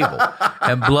the table.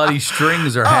 And bloody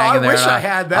strings are hanging there. I wish I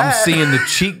had that. I'm seeing the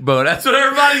cheekbone. That's what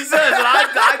everybody says. And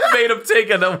I made them take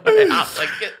it away. I was like,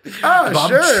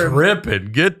 I'm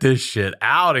tripping. Get this shit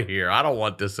out of here. I don't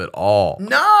want this at all. No,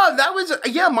 that was,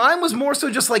 mine was more so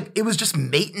just like, it was just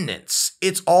maintenance.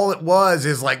 It's all it was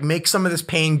is like make some of this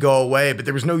pain go away, but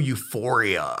there was no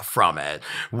euphoria from it,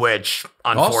 which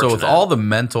unfortunately. Also with all the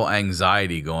mental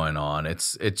anxiety going on,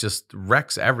 it just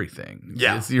wrecks everything.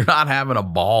 Yeah. You're not having a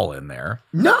ball in there.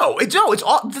 No, it's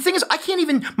all, the thing is I can't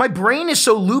even, my brain is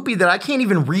so loopy that I can't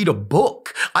even read a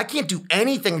book. I can't do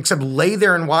anything except lay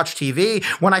there and watch TV.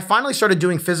 When I finally started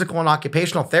doing physical and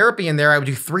occupational therapy in there, I would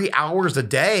do 3 hours a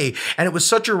day and it was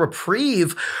such a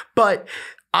reprieve, but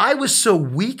I was so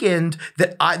weakened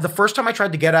that the first time I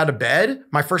tried to get out of bed,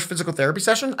 my first physical therapy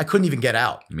session, I couldn't even get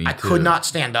out. I could not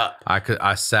stand up.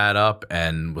 I sat up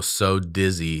and was so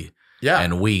dizzy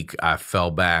and weak, I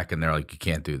fell back and they're like, you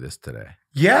can't do this today.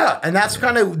 Yeah, and that's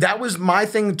that was my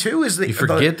thing too, is that you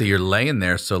forget that you're laying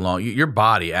there so long. Your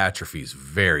body atrophies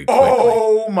very quickly.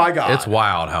 Oh my God. It's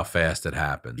wild how fast it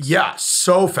happens. Yeah,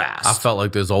 so fast. I felt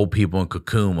like those old people in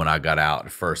Cocoon when I got out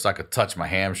at first. I could touch my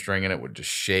hamstring and it would just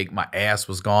shake. My ass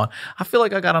was gone. I feel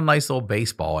like I got a nice little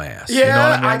baseball ass. Yeah, you know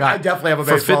what I mean? I definitely have a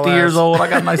baseball ass. For 50 years old, I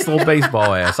got a nice little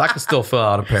baseball ass. I could still fill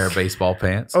out a pair of baseball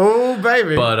pants. Oh,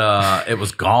 baby. But it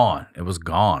was gone. It was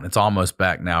gone. It's almost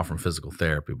back now from physical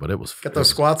therapy, but it was Get those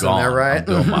squats in there, right? I'm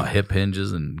doing my hip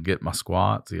hinges and get my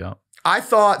squats. Yeah. I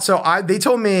thought, they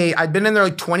told me I'd been in there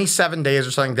like 27 days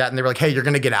or something like that. And they were like, hey, you're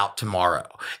going to get out tomorrow.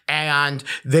 And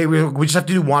we just have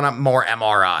to do one more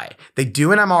MRI. They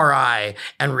do an MRI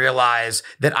and realize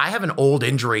that I have an old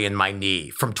injury in my knee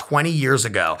from 20 years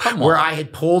ago where I had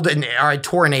I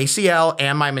tore an ACL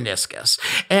and my meniscus.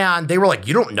 And they were like,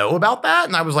 you don't know about that?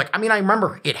 And I was like, I mean, I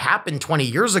remember it happened 20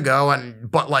 years ago,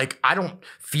 but like, I don't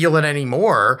feel it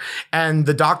anymore. And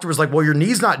the doctor was like, well, your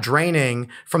knee's not draining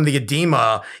from the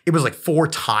edema. It was like 4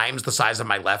 times the size of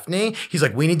my left knee. He's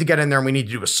like, we need to get in there and we need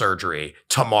to do a surgery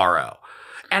tomorrow.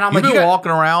 And I'm You've been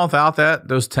walking around without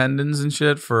those tendons and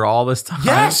shit for all this time?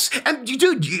 Yes. And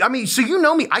dude, I mean, so you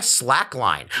know me, I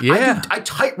slackline. Yeah. I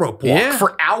tightrope walk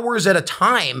for hours at a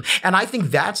time. And I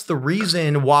think that's the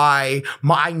reason why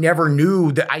I never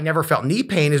knew that I never felt knee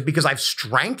pain, is because I've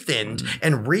strengthened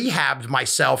and rehabbed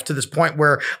myself to this point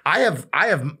where I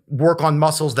have work on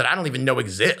muscles that I don't even know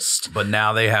exist. But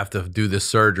now they have to do this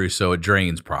surgery so it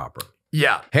drains proper.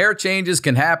 Yeah. Hair changes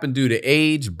can happen due to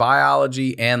age,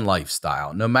 biology, and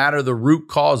lifestyle. No matter the root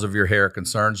cause of your hair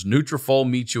concerns, Nutrafol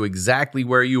meets you exactly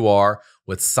where you are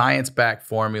with science-backed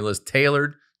formulas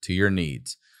tailored to your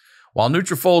needs. While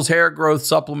Nutrafol's hair growth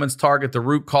supplements target the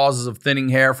root causes of thinning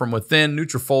hair from within,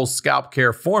 Nutrafol's scalp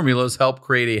care formulas help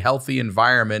create a healthy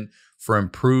environment for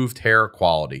improved hair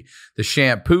quality. The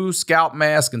shampoo, scalp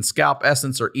mask, and scalp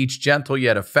essence are each gentle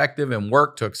yet effective and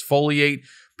work to exfoliate,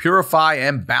 purify,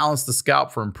 and balance the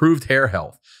scalp for improved hair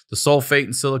health. The sulfate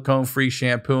and silicone-free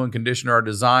shampoo and conditioner are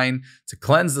designed to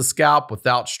cleanse the scalp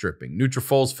without stripping.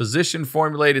 Nutrafol's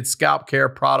physician-formulated scalp care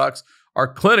products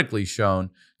are clinically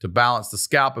shown to balance the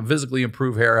scalp and physically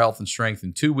improve hair health and strength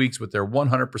in 2 weeks with their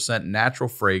 100% natural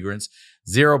fragrance,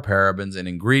 0 parabens, and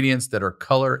ingredients that are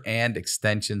color and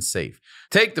extension safe.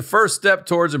 Take the first step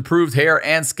towards improved hair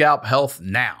and scalp health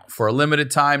now. For a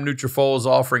limited time, Nutrafol is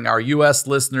offering our U.S.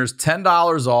 listeners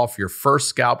 $10 off your first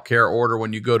scalp care order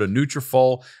when you go to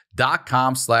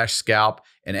Nutrafol.com/scalp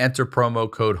and enter promo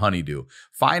code HoneyDew.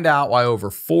 Find out why over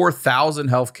 4,000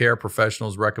 healthcare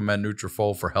professionals recommend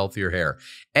Nutrafol for healthier hair.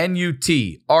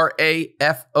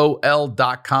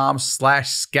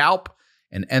 Nutrafol.com/scalp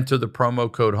and enter the promo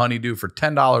code HoneyDew for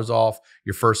 $10 off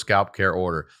your first scalp care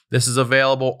order. This is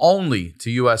available only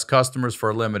to U.S. customers for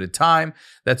a limited time.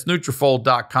 That's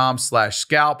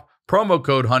Nutrafol.com/scalp, promo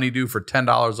code HoneyDew for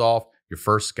 $10 off your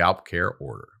first scalp care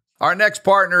order. Our next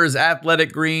partner is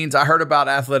Athletic Greens. I heard about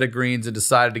Athletic Greens and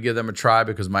decided to give them a try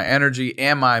because my energy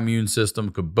and my immune system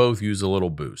could both use a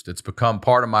little boost. It's become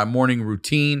part of my morning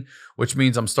routine, which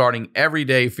means I'm starting every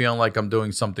day feeling like I'm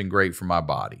doing something great for my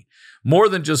body. More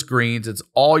than just greens, it's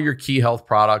all your key health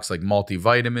products like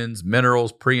multivitamins,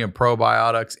 minerals, pre and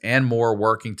probiotics, and more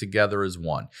working together as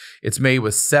one. It's made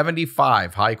with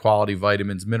 75 high-quality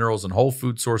vitamins, minerals, and whole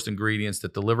food sourced ingredients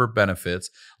that deliver benefits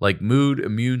like mood,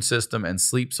 immune system, and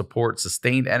sleep support,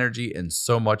 sustained energy, and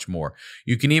so much more.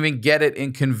 You can even get it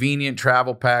in convenient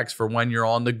travel packs for when you're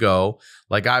on the go,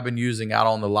 like I've been using out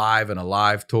on the Live and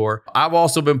Alive tour. I've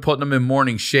also been putting them in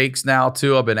morning shakes now,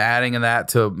 too. I've been adding in that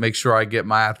to make sure I get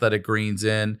my Athletic Greens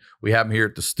in. We have them here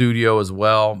at the studio as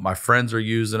well. My friends are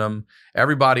using them.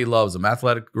 Everybody loves them.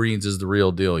 Athletic Greens is the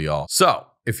real deal, y'all. So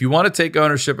if you want to take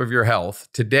ownership of your health,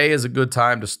 today is a good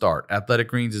time to start. Athletic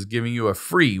Greens is giving you a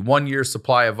free 1-year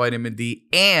supply of vitamin D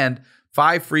and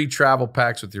 5 free travel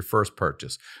packs with your first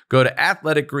purchase. Go to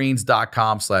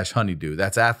athleticgreens.com/honeydew.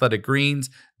 That's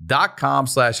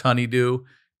athleticgreens.com/honeydew.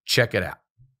 Check it out.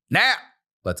 Now,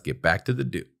 let's get back to the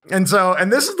dew. And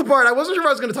this is the part, I wasn't sure if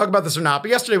I was going to talk about this or not,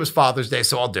 but yesterday was Father's Day,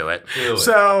 so I'll do it.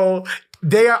 So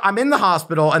I'm in the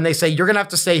hospital and they say, you're going to have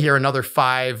to stay here another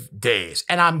 5 days.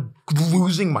 And I'm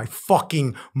losing my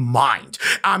fucking mind.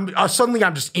 Suddenly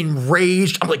I'm just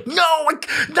enraged. I'm like, no,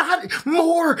 not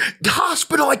more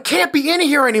hospital. I can't be in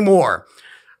here anymore.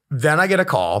 Then I get a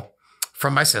call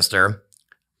from my sister.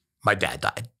 My dad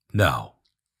died. No.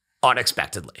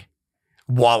 Unexpectedly.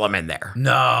 While I'm in there.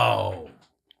 No.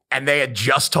 And they had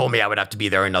just told me I would have to be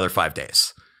there another 5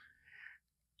 days.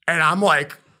 And I'm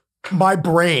like, my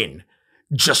brain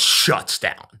just shuts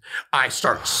down. I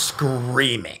start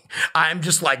screaming. I'm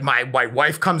just like, my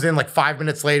wife comes in like 5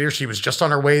 minutes later. She was just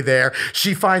on her way there.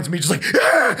 She finds me just like,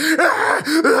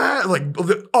 like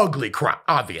the ugly cry,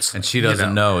 obviously. And she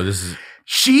doesn't know this is.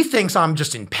 She thinks I'm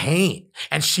just in pain.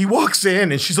 And she walks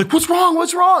in and she's like, what's wrong?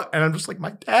 What's wrong? And I'm just like,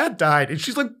 my dad died. And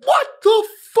she's like, what the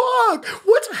fuck?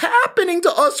 What's happening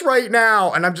to us right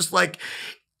now? And I'm just like,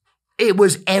 it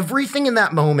was everything in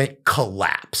that moment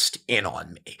collapsed in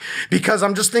on me because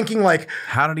I'm just thinking like,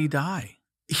 how did he die?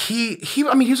 He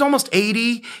was almost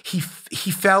 80. He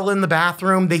fell in the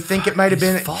bathroom. They think it might have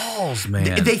been falls,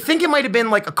 man. They think it might have been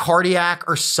like a cardiac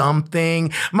or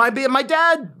something. My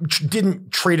dad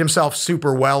didn't treat himself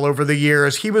super well over the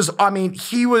years. He was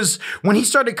when he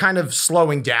started kind of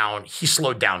slowing down, he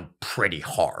slowed down pretty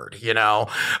hard, you know?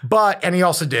 And he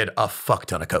also did a fuck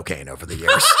ton of cocaine over the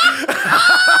years.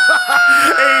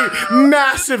 A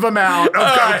massive amount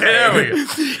of cocaine.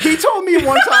 He told me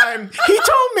one time,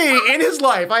 in his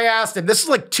life, I asked him, this is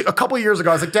like a couple years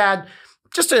ago, I was like, Dad,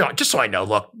 just so I know,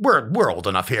 look, we're old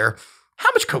enough here.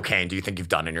 How much cocaine do you think you've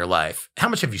done in your life? How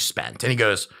much have you spent? And he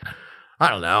goes, I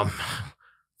don't know,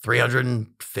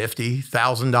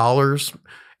 $350,000.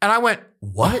 And I went,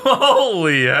 what?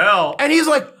 Holy hell. And he's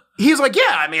like, yeah,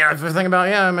 I mean, I was thinking about,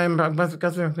 yeah,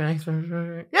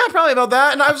 probably about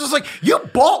that. And I was just like, you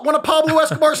bought one of Pablo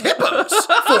Escobar's hippos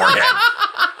for him.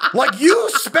 Like, you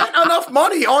spent enough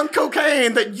money on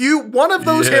cocaine that one of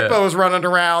those hippos running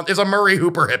around is a Murray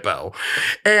Hooper hippo.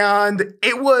 And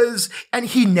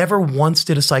he never once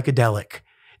did a psychedelic.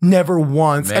 Never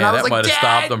once. Man, and I was that might have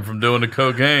stopped him from doing the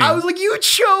cocaine. I was like, you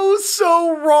chose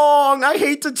so wrong. I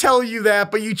hate to tell you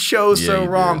that, but you chose so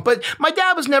wrong. Did. But my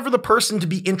dad was never the person to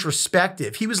be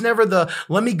introspective. He was never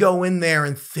let me go in there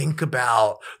and think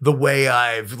about the way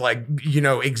I've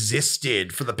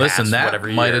existed for the past whatever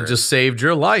years. That might have just saved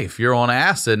your life. You're on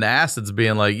acid, and acid's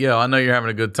being like, yo, I know you're having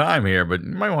a good time here, but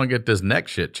you might want to get this neck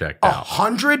shit checked out.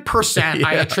 100%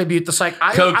 I attribute the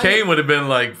cocaine would have been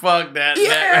like, fuck that.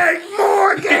 Yeah,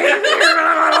 more game. Yeah.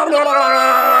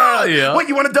 What,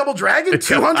 you want a double dragon?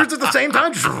 200s at the same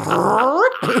time?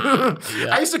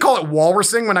 I used to call it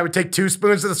walrusing when I would take 2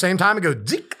 spoons at the same time and go,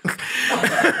 dick.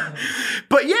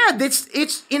 But yeah,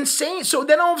 it's insane. So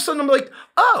then all of a sudden I'm like,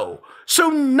 oh, So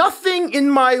nothing in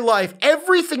my life,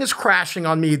 everything is crashing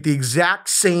on me at the exact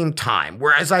same time.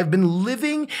 Whereas I've been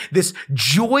living this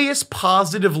joyous,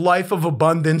 positive life of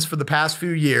abundance for the past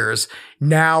few years,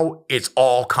 now it's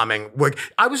all coming. Like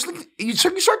you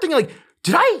start thinking like,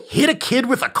 did I hit a kid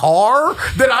with a car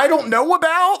that I don't know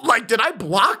about? Like, did I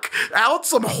block out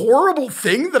some horrible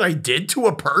thing that I did to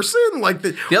a person? Like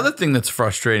the other thing that's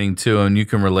frustrating too, and you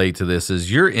can relate to this, is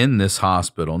you're in this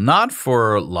hospital, not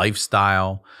for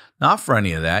lifestyle, not for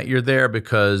any of that. You're there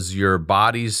because your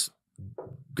body's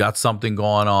got something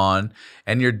going on,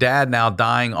 and your dad now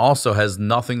dying also has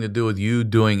nothing to do with you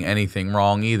doing anything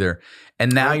wrong either.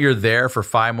 And now you're there for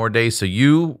 5 more days. So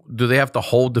do they have to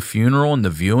hold the funeral and the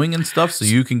viewing and stuff so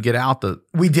you can get out the?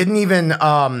 We didn't even.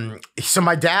 So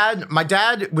my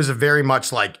dad was very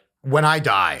much like, when I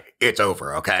die, it's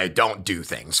over, okay? Don't do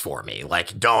things for me.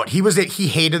 Like, don't. He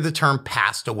hated the term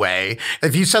passed away.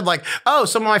 If you said like, oh,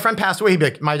 someone my friend passed away, he'd be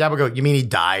like, my dad would go, you mean he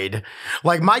died?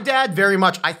 Like my dad very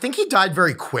much, I think he died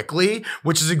very quickly,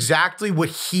 which is exactly what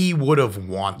he would have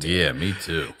wanted. Yeah, me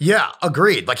too. Yeah,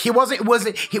 agreed. Like he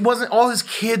wasn't all his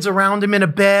kids around him in a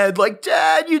bed, like,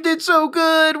 Dad, you did so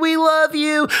good. We love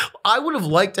you. I would have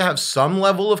liked to have some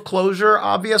level of closure,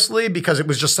 obviously, because it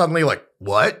was just suddenly like,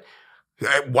 what?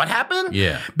 What happened?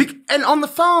 Yeah. And on the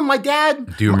phone, my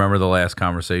dad. Do you remember the last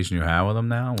conversation you had with him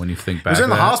now when you think back? He was in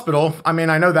the hospital. I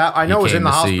mean, I know that. I know he was in the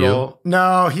hospital.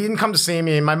 No, he didn't come to see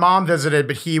me. My mom visited,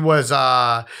 but he was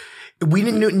we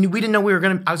didn't know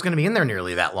I was gonna be in there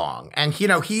nearly that long. And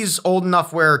he's old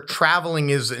enough where traveling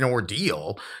is an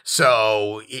ordeal.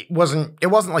 So it wasn't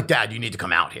like, Dad, you need to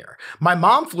come out here. My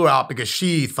mom flew out because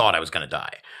she thought I was gonna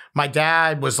die. My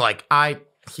dad was like,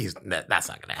 that's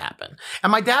not going to happen.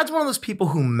 And my dad's one of those people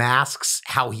who masks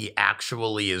how he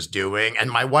actually is doing. And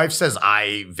my wife says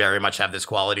I very much have this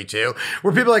quality too,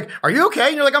 where people are like, are you okay?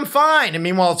 And you're like, I'm fine. And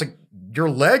meanwhile, it's like, your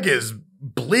leg is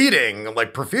bleeding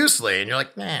like profusely. And you're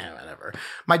like, whatever.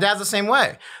 My dad's the same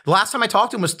way. The last time I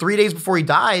talked to him was 3 days before he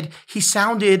died. He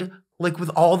sounded like with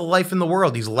all the life in the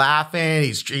world. He's laughing.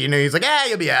 He's like,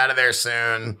 you'll be out of there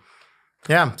soon.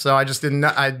 Yeah. So I just didn't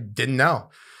know.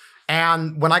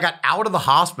 And when I got out of the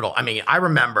hospital, I mean, I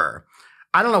remember,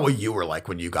 I don't know what you were like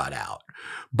when you got out,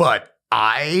 but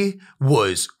I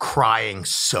was crying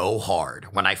so hard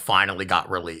when I finally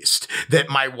got released that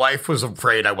my wife was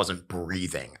afraid I wasn't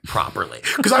breathing properly.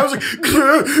 Because I was like,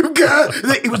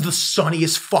 it was the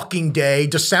sunniest fucking day,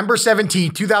 December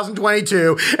 17th,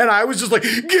 2022. And I was just like,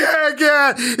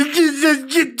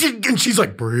 and she's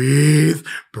like, breathe.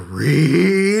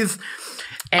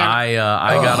 And I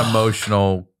got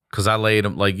emotional. Because I laid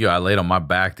on my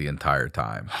back the entire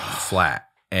time, flat.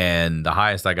 And the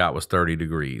highest I got was 30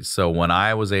 degrees. So when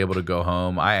I was able to go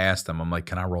home, I asked them, I'm like,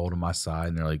 can I roll to my side?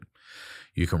 And they're like,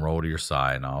 you can roll to your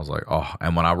side. And I was like, oh.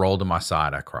 And when I rolled to my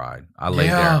side, I cried. I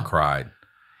laid there and cried.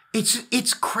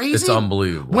 It's crazy. It's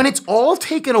unbelievable. When it's all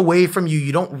taken away from you,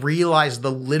 you don't realize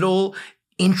the little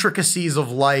intricacies of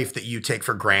life that you take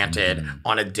for granted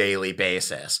on a daily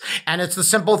basis. And it's the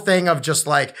simple thing of just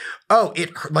like,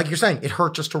 like you're saying, it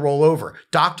hurt just to roll over.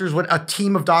 A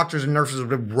team of doctors and nurses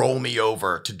would roll me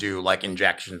over to do like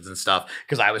injections and stuff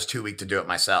because I was too weak to do it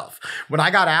myself. When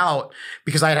I got out,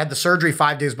 because I had the surgery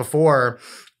 5 days before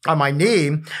on my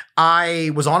knee, I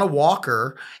was on a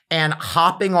walker and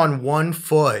hopping on one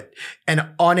foot and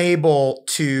unable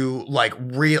to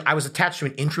I was attached to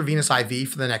an intravenous IV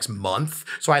for the next month.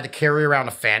 So I had to carry around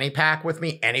a fanny pack with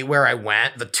me anywhere I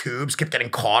went. The tubes kept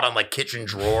getting caught on like kitchen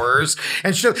drawers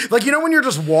and shit. Like, when you're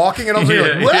just walking and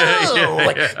you're like, whoa,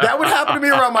 that would happen to me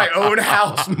around my own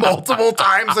house multiple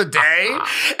times a day.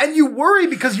 And you worry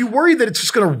that it's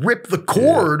just going to rip the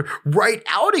cord right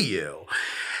out of you.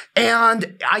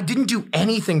 And I didn't do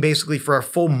anything basically for a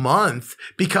full month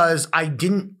because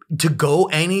to go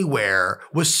anywhere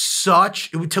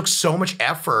it took so much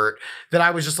effort that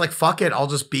I was just like, fuck it, I'll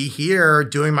just be here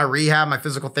doing my rehab, my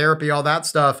physical therapy, all that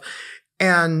stuff.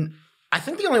 And I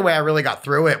think the only way I really got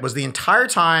through it was the entire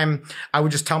time I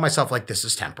would just tell myself like, this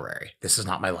is temporary. This is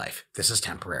not my life. This is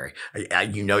temporary.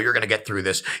 You're going to get through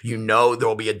this. There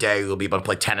will be a day you'll be able to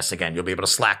play tennis again. You'll be able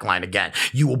to slackline again.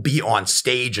 You will be on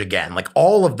stage again. Like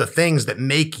all of the things that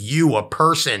make you a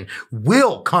person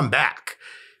will come back,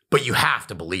 but you have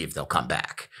to believe they'll come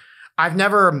back. I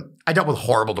dealt with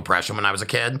horrible depression when I was a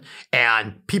kid,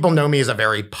 and people know me as a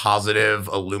very positive,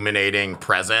 illuminating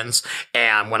presence.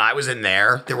 And when I was in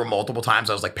there were multiple times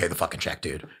I was like, pay the fucking check,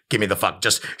 dude. Give me the fuck.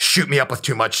 Just shoot me up with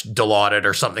too much Dilaudid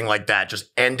or something like that.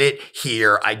 Just end it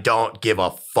here. I don't give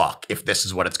a fuck if this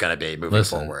is what it's going to be moving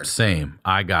forward. Same.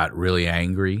 I got really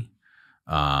angry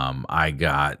I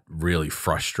got really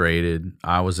frustrated.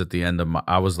 I was at the end of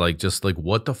I was like, just like,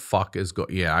 what the fuck is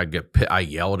going? Yeah, I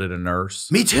yelled at a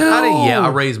nurse. Me too. I didn't yell. I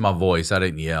raised my voice. I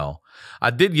didn't yell. I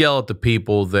did yell at the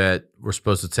people that were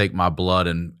supposed to take my blood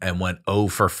and went 0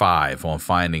 for 5 on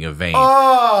finding a vein.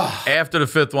 Oh. After the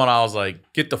 5th one, I was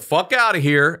like, get the fuck out of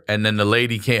here. And then the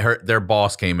lady their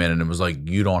boss came in and it was like,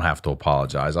 you don't have to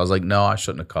apologize. I was like, no, I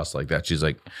shouldn't have cussed like that. She's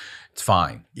like, it's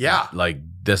fine. Yeah. Like,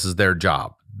 this is their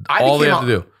job. All they have to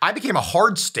do. I became a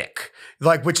hard stick,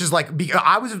 like, which is like,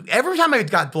 every time I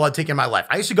got blood taken in my life,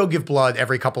 I used to go give blood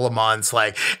every couple of months,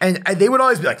 like, and they would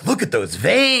always be like, look at those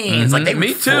veins. Like, they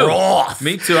would froth.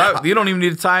 Me too. You don't even need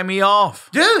to tie me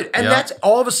off. Dude, and that's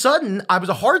all of a sudden, I was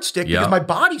a hard stick because my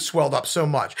body swelled up so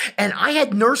much. And I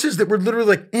had nurses that were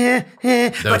literally like,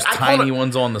 Those like, tiny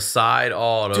ones on the side.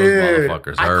 Oh, those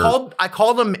motherfuckers hurt. I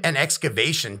called them an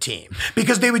excavation team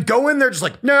because they would go in there just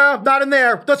like, no, not in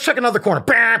there. Let's check another corner.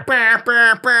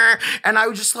 And I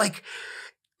was just like,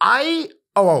 I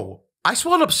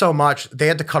swelled up so much, they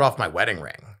had to cut off my wedding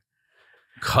ring.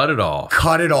 Cut it off.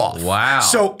 Cut it off. Wow.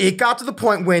 So it got to the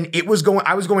point when I was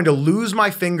going to lose my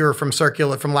finger from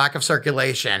lack of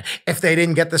circulation if they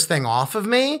didn't get this thing off of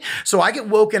me. So I get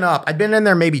woken up. I'd been in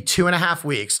there maybe 2.5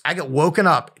 weeks. I get woken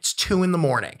up. It's 2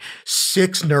 a.m.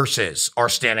 6 nurses are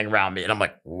standing around me. And I'm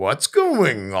like, what's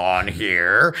going on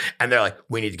here? And they're like,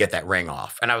 we need to get that ring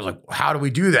off. And I was like, how do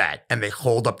we do that? And they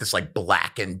hold up this like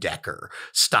Black & Decker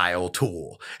style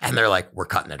tool. And they're like, we're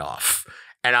cutting it off.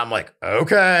 And I'm like,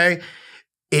 okay.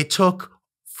 It took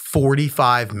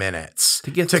 45 minutes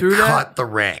to cut the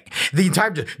ring. The entire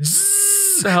what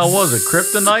the hell was it?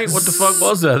 Kryptonite? What the fuck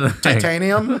was that?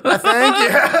 Titanium, I think.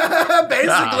 Yeah,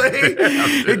 basically.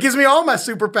 It gives me all my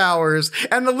superpowers.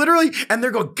 And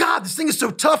they're going, God, this thing is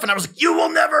so tough. And I was like, you will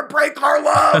never break our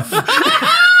love.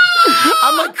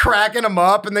 I'm like cracking them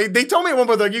up. And they told me at one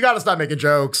point, like, you got to stop making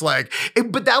jokes. But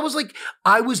that was like,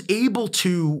 I was able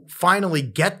to finally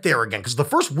get there again. Because the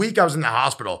first week I was in the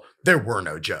hospital, there were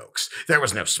no jokes. There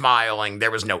was no smiling. There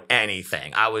was no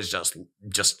anything. I was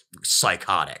just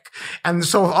psychotic. And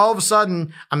so all of a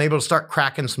sudden, I'm able to start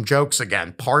cracking some jokes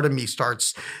again. Part of me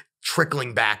starts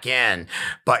trickling back in.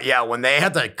 But yeah, when they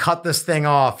had to cut this thing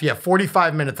off,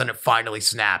 45 minutes and it finally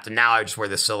snapped. And now I just wear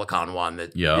this silicone one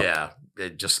that,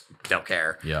 it just don't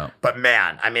care. Yeah. But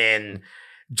man, I mean,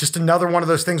 just another one of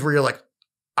those things where you're like,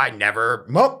 I never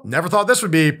thought this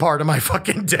would be part of my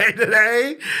fucking day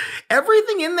today.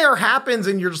 Everything in there happens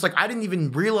and you're just like, I didn't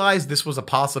even realize this was a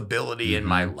possibility in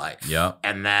my life. Yeah.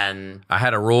 And then I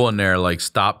had a rule in there, like,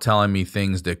 stop telling me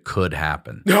things that could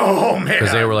happen. Oh, man.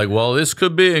 Because they were like, well, this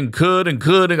could be and could.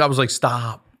 And I was like,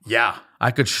 stop. Yeah.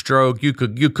 I could stroke. You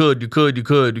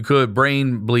could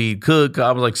brain bleed.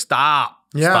 I was like, stop.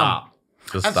 Yeah. Stop.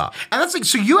 Just stop. And that's like,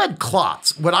 so you had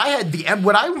clots. What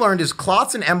I learned is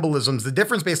clots and embolisms. The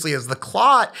difference basically is the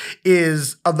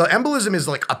embolism is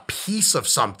like a piece of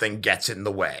something gets in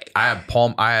the way. I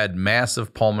had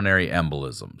massive pulmonary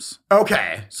embolisms.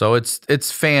 Okay. So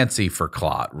it's fancy for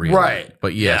clot, really. Right.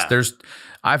 But yes,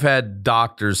 I've had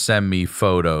doctors send me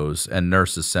photos and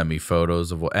nurses send me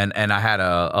photos of and I had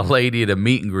a lady at a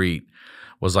meet and greet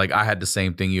was like, I had the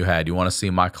same thing you had. You want to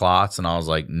see my clots? And I was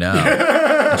like, no.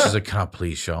 And she's like, can I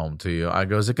please show them to you? I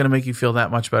go, is it going to make you feel that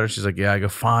much better? She's like, yeah. I go,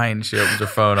 fine. She opens her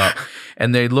phone up.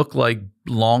 And they look like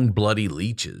long, bloody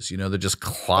leeches. You know, they're just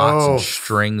clots and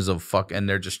strings of and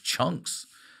they're just chunks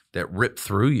that rip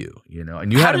through you, you know?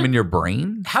 And you had them in your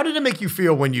brain? How did it make you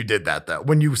feel when you did that, though?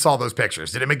 When you saw those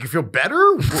pictures? Did it make you feel better?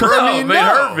 It made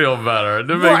her feel better. It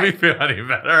didn't make me feel any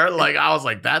better. Like, I was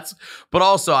like, but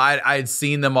also I had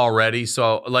seen them already.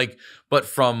 So, like, but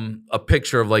from a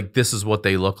picture of, like, this is what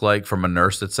they look like from a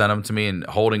nurse that sent them to me and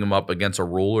holding them up against a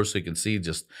ruler so you can see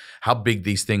just how big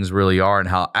these things really are and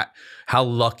how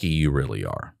lucky you really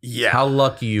are. Yeah. How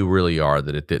lucky you really are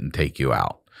that it didn't take you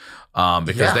out.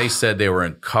 Because they said they were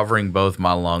covering both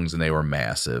my lungs and they were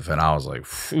massive. And I was like,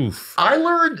 oof. I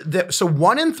learned that, so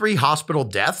 1 in 3 hospital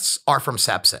deaths are from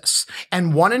sepsis.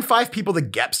 And 1 in 5 people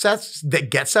that get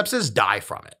sepsis die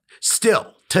from it.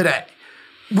 Still, today.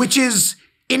 Which is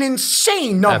an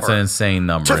insane number. That's an insane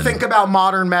number. To think about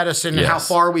modern medicine and how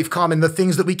far we've come and the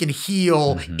things that we can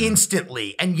heal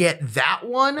instantly. And yet that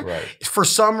one, for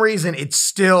some reason, it's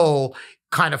still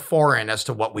kind of foreign as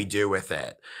to what we do with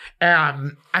it.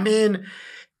 I mean,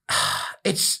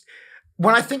 it's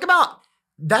when I think about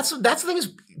that's the thing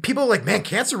is people are like, man,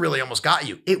 cancer really almost got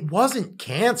you. It wasn't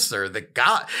cancer that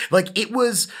got, like, it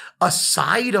was a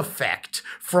side effect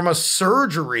from a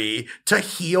surgery to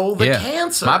heal the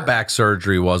cancer. My back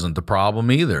surgery wasn't the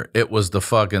problem either. It was the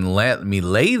fucking let me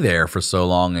lay there for so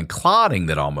long and clotting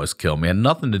that almost killed me. It had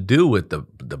nothing to do with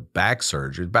the the back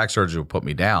surgery. The back surgery will put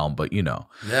me down, but you know.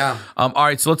 Yeah. All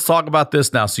right, so let's talk about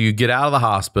this now. So you get out of the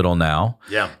hospital now.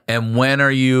 Yeah. And when are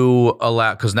you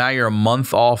allowed, because now you're a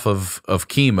month off of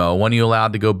chemo, when are you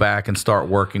allowed to go back and start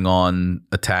working on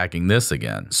attacking this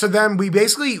again? So then we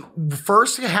basically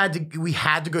first had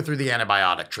to go through the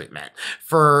antibiotic treatment.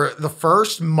 For the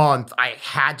first month, I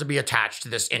had to be attached to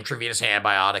this intravenous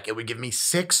antibiotic. It would give me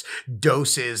 6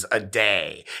 doses a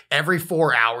day. Every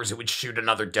 4 hours, it would shoot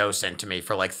another dose into me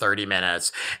for like 30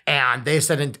 minutes. And they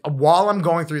said, while I'm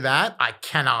going through that, I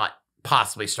cannot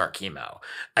possibly start chemo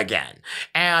again.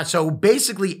 And so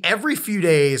basically every few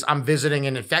days I'm visiting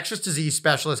an infectious disease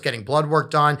specialist, getting blood work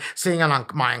done, seeing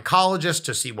my oncologist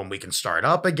to see when we can start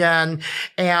up again.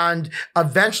 And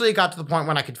eventually it got to the point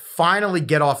when I could finally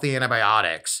get off the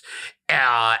antibiotics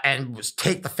and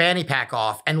take the fanny pack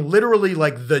off. And literally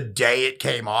like the day it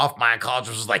came off, my oncologist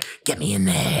was like, get me in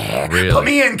there. Really? Put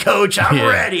me in, coach. I'm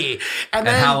ready. And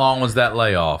then, how long was that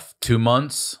layoff? 2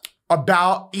 months?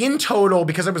 About in total,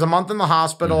 because it was a month in the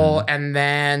hospital and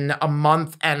then a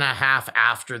month and a half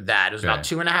after that. It was about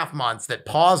 2.5 months that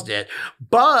paused it.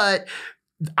 But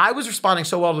I was responding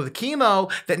so well to the chemo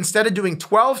that instead of doing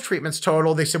 12 treatments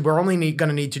total, they said, we're only going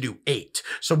to need to do 8.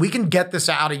 So we can get this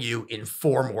out of you in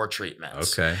 4 more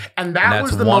treatments. Okay. And that's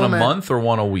was the one moment, a month or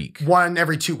one a week? One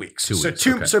every 2 weeks. So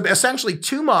essentially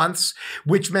 2 months,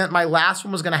 which meant my last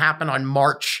one was going to happen on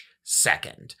March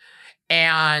 2nd.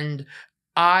 And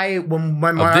when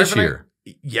my wife this and year?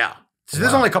 Yeah. So this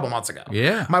is only a couple months ago.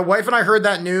 Yeah. My wife and I heard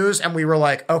that news and we were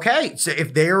like, okay, so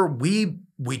if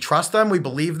we trust them, we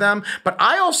believe them. But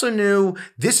I also knew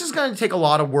this is going to take a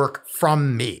lot of work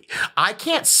from me. I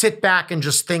can't sit back and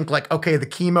just think like, okay, the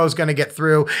chemo is going to get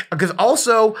through. Because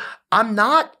also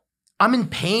I'm in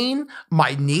pain.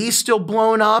 My knee's still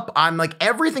blown up. I'm like,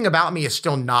 everything about me is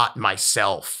still not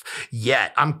myself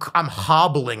yet. I'm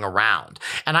hobbling around.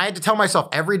 And I had to tell myself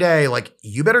every day, like,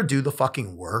 you better do the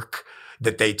fucking work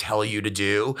that they tell you to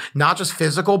do. Not just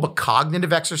physical, but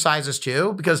cognitive exercises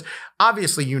too. Because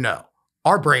obviously, you know,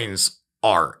 our brains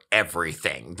are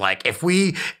everything. Like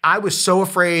I was so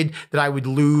afraid that I would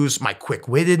lose my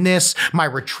quick-wittedness, my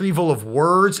retrieval of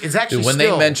words. It's actually when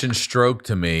they mentioned stroke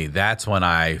to me, that's when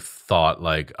I thought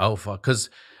like, oh, fuck.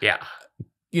 Because,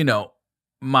 you know,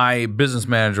 my business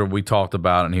manager, we talked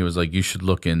about it, and he was like, you should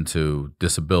look into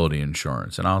disability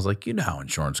insurance. And I was like, you know how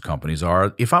insurance companies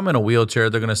are. If I'm in a wheelchair,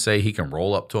 they're going to say he can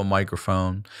roll up to a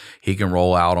microphone. He can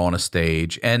roll out on a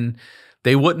stage. And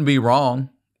they wouldn't be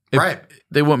wrong. Right.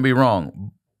 They wouldn't be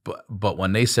wrong. But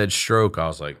when they said stroke, I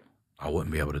was like, I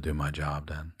wouldn't be able to do my job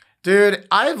then. Dude,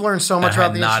 I've learned so much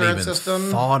about the insurance system. I had not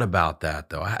even thought about that,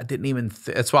 though. I didn't even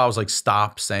that's why I was like,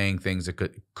 stop saying things that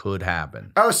could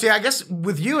happen. Oh, see, I guess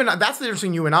with you and that's the difference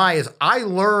between you and I is I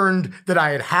learned that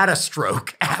I had a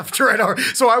stroke after it.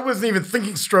 So I wasn't even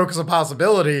thinking stroke as a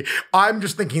possibility. I'm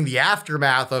just thinking the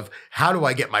aftermath of how do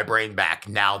I get my brain back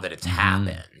now that it's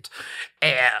happened?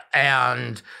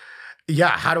 And yeah,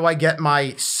 how do I get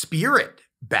my spirit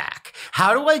back?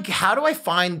 How do I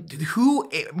find who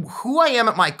I am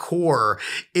at my core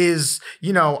is,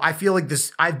 you know, I feel like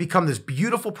I've become this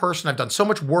beautiful person. I've done so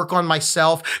much work on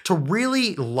myself to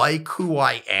really like who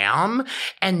I am.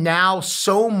 And now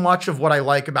so much of what I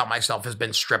like about myself has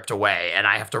been stripped away and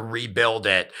I have to rebuild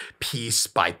it piece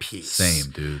by piece.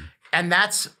 Same, dude. And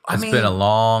it's been a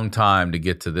long time to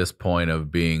get to this point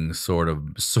of being sort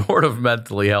of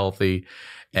mentally healthy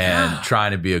and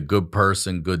trying to be a good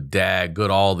person, good dad,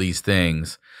 good all these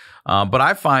things. But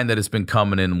I find that it's been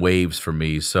coming in waves for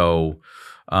me. So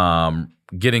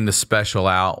getting the special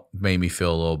out made me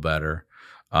feel a little better.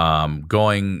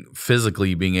 Going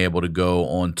physically, being able to go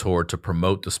on tour to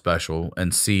promote the special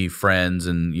and see friends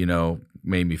and, you know,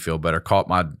 made me feel better.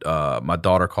 My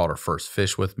daughter caught her first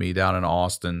fish with me down in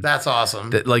Austin. That's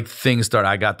awesome. Like things started.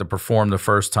 I got to perform the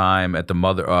first time at the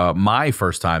my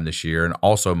first time this year, and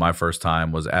also my first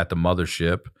time was at the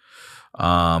mothership,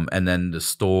 and then the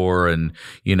store, and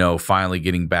you know, finally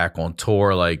getting back on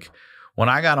tour. Like when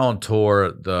I got on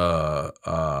tour,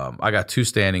 I got 2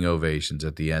 standing ovations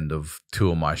at the end of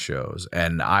 2 of my shows,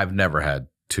 and I've never had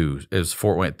 2. It was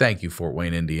Fort Wayne. Thank you, Fort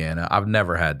Wayne, Indiana. I've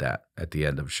never had that at the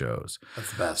end of shows.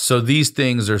 That's the best. So these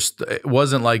things it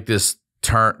wasn't like this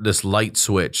light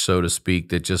switch, so to speak,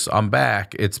 that just I'm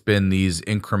back. It's been these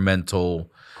incremental,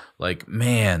 like,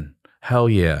 man, Hell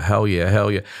yeah, hell yeah, hell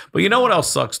yeah. But you know what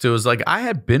else sucks too is like I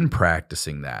had been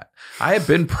practicing that. I had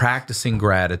been practicing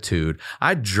gratitude.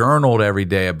 I journaled every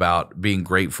day about being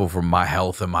grateful for my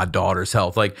health and my daughter's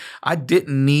health. Like I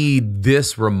didn't need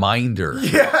this reminder.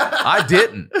 Yeah. I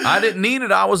didn't need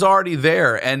it. I was already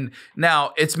there. And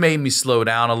now it's made me slow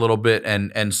down a little bit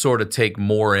and sort of take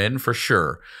more in for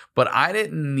sure. But I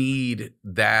didn't need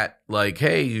that, like,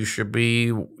 hey, you should be,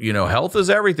 health is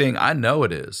everything. I know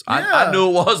it is. Yeah. I knew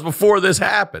it was before this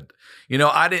happened.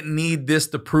 I didn't need this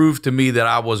to prove to me that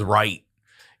I was right,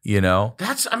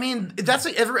 That's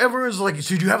like, everyone's like,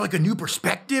 so do you have like a new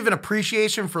perspective and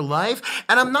appreciation for life?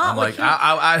 And I'm not like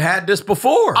I had this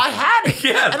before. I had it.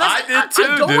 Yeah, I did too,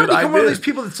 I don't dude. want to become one of did. those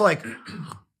people that's like,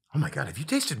 oh my God, have you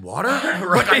tasted water?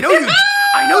 Right. Like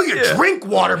I know you drink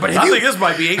water, but I think this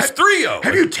might be H3O.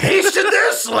 Have you tasted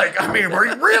this? Like, are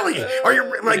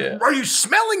you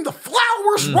smelling the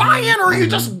flowers, Ryan? Or are you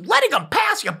just letting them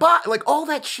pass you by? Like all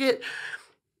that shit.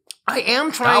 I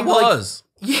am trying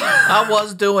I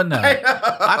was doing that.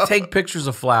 I take pictures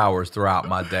of flowers throughout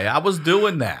my day. I was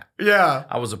doing that. Yeah.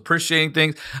 I was appreciating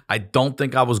things. I don't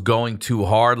think I was going too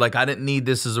hard. Like I didn't need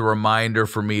this as a reminder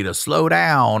for me to slow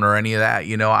down or any of that.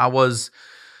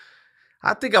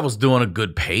 I think I was doing a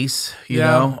good pace, you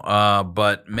know.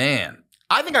 But man,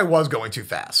 I think I was going too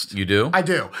fast. You do? I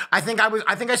do. I think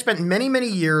I spent many, many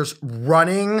years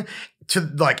running to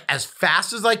like as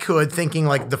fast as I could, thinking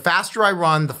like the faster I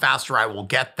run, the faster I will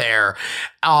get there.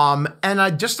 And I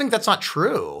just think that's not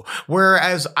true.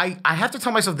 Whereas I have to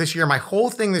tell myself this year, my whole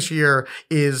thing this year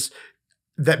is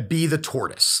that be the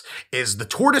tortoise. Is the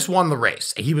tortoise won the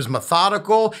race. He was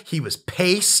methodical. He was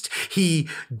paced. He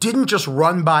didn't just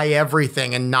run by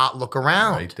everything and not look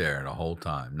around. Right there the whole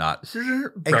time. Not.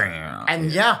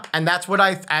 And that's what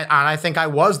I think I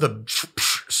was the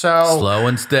so slow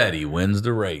and steady wins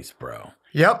the race, bro.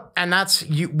 Yep. And that's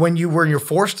when you're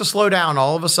forced to slow down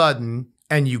all of a sudden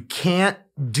and you can't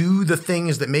do the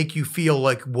things that make you feel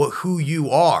like who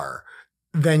you are.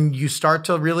 Then you start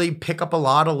to really pick up a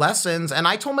lot of lessons. And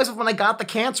I told myself when I got the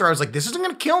cancer, I was like, this isn't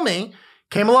going to kill me.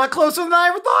 Came a lot closer than I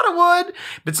ever thought it would,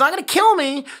 but it's not going to kill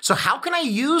me. So how can I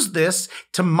use this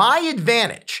to my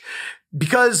advantage?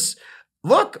 Because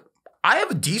look, I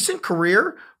have a decent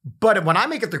career, but when I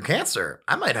make it through cancer,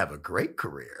 I might have a great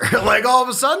career. Like all of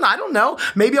a sudden, I don't know,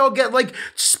 maybe I'll get like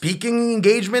speaking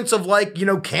engagements of like,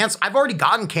 cancer. I've already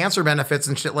gotten cancer benefits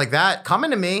and shit like that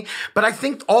coming to me. But I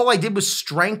think all I did was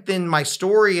strengthen my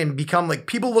story and become like,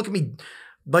 people look at me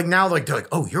like now, like they're like,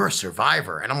 oh, you're a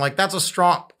survivor. And I'm like, I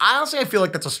feel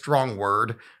like that's a strong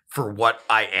word for what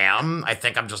I am. I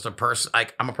think I'm just a person,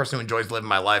 I'm a person who enjoys living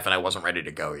my life and I wasn't ready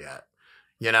to go yet.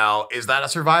 Is that a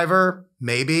survivor?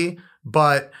 Maybe.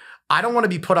 But I don't want to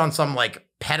be put on some like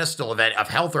pedestal event of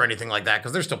health or anything like that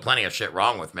because there's still plenty of shit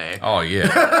wrong with me. Oh,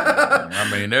 yeah. I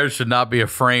mean, there should not be a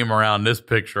frame around this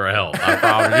picture of health. I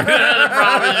promise you. I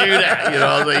promise you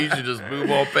that. So you should just move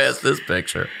on past this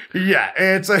picture. Yeah,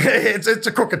 it's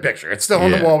a crooked picture. It's still on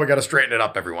the wall. We got to straighten it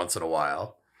up every once in a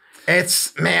while.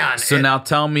 Now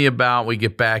tell me about, we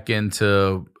get back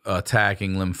into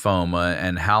attacking lymphoma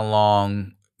and how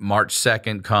long March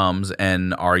 2nd comes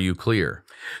and are you clear?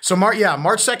 So March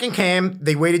 2nd came,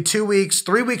 they waited 3 weeks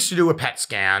to do a PET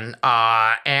scan.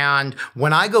 And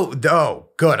when I go,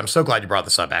 good. I'm so glad you brought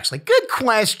this up, actually. Good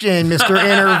question, Mr.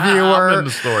 Interviewer. I'm in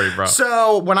the story, bro.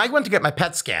 So when I went to get my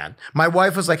PET scan, my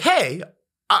wife was like, hey,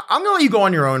 I'm going to let you go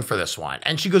on your own for this one.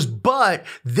 And she goes, but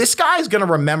this guy's going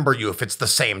to remember you if it's the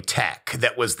same tech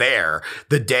that was there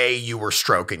the day you were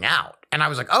stroking out. And I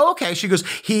was like, oh, okay. She goes,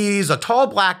 he's a tall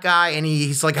black guy and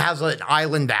he's like has an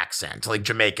island accent, like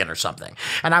Jamaican or something.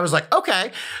 And I was like,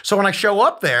 okay. So when I show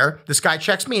up there, this guy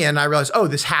checks me in and I realize, oh,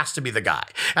 this has to be the guy.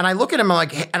 And I look at him, I'm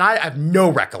like, and I have no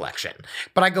recollection.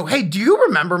 But I go, hey, do you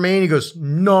remember me? And he goes,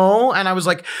 no. And I was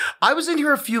like, I was in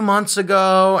here a few months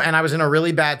ago and I was in a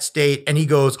really bad state. And he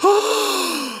goes,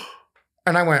 oh.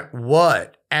 And I went,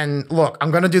 what? And look,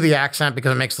 I'm going to do the accent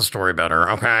because it makes the story better,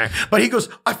 okay? But he goes,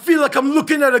 I feel like I'm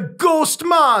looking at a ghost,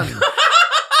 man.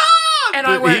 And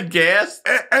I went, he gasped?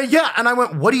 Yeah. And I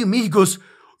went, what do you mean? He goes,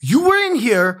 you were in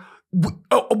here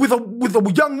with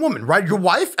a young woman, right? Your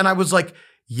wife? And I was like,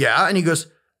 yeah. And he goes,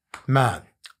 man,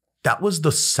 that was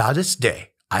the saddest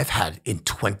day I've had in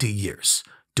 20 years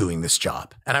doing this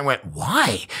job. And I went,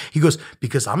 why? He goes,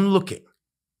 because I'm looking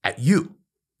at you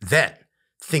then.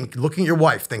 Looking at your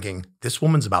wife thinking, this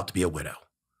woman's about to be a widow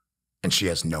and she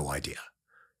has no idea.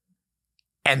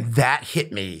 And that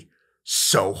hit me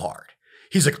so hard.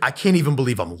 He's like, I can't even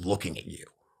believe I'm looking at you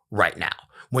right now.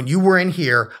 When you were in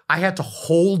here, I had to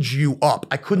hold you up.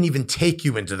 I couldn't even take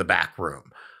you into the back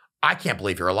room. I can't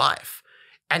believe you're alive.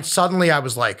 And suddenly I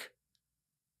was like,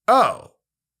 oh,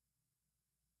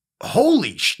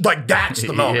 holy like that's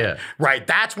the moment, right?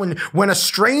 That's when a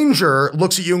stranger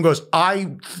looks at you and goes,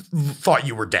 I thought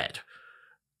you were dead.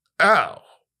 Oh,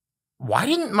 why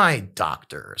didn't my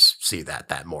doctors see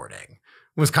that morning?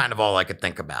 Was kind of all I could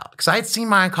think about. Because I had seen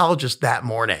my oncologist that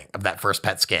morning of that first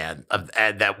PET scan of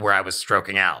that where I was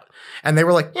stroking out. And they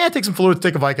were like, yeah, take some fluids,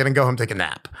 take a Vicodin, and go home, take a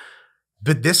nap.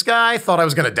 But this guy thought I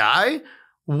was going to die?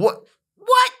 What?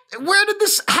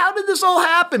 How did this all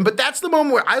happen? But that's the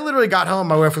moment where I literally got home.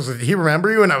 My wife was like, did he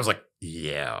remember you? And I was like,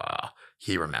 yeah,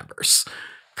 he remembers.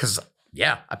 Because,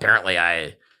 yeah, apparently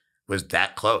I was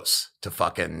that close to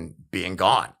fucking being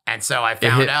gone. And so I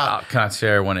found out. Can I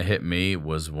share when it hit me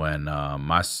was when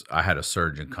I had a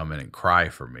surgeon come in and cry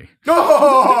for me.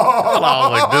 Oh! I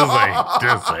was like,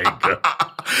 this ain't good.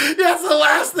 That's the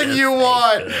last thing you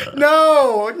want.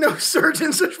 No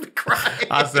surgeons should be crying.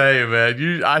 I say,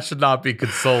 man, I should not be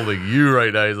consoling you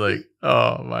right now. He's like,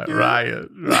 oh, my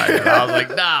Ryan. I was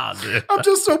like, nah, dude. I'm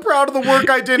just so proud of the work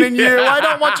I did in you. I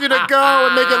don't want you to go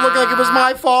and make it look like it was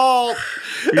my fault.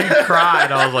 He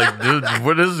cried. I was like, dude,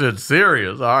 what is it?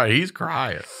 Serious? All right, he's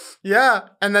crying. Yeah.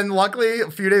 And then luckily,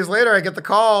 a few days later, I get the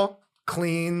call.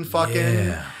 Clean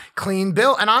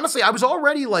bill. And honestly, I was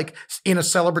already like in a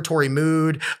celebratory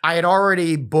mood. I had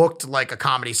already booked like a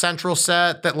Comedy Central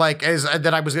set that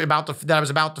I was about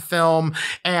to film.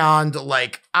 And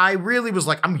like, I really was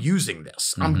like, I'm using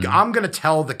this. I'm going to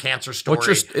tell the cancer story.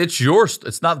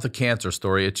 It's not the cancer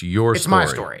story. It's your story. It's my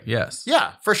story. Yes.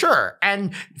 Yeah, for sure.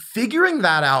 And figuring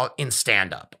that out in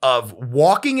stand-up of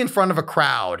walking in front of a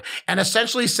crowd and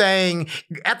essentially saying,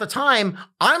 at the time,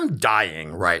 I'm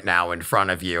dying right now in front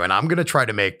of you, and I'm going to try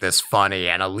to make this funny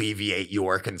and alleviate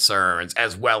your concerns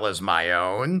as well as my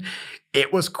own.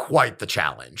 It was quite the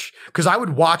challenge because I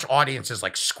would watch audiences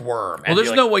like squirm. Well,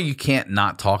 there's no way you can't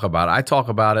not talk about it. I talk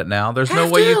about it now. There's no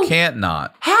way you can't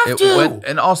not.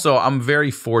 And also, I'm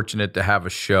very fortunate to have a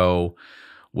show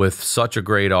with such a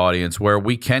great audience where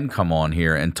we can come on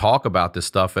here and talk about this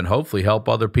stuff and hopefully help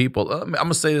other people. I'm going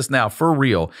to say this now for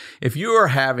real. If you are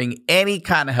having any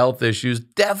kind of health issues,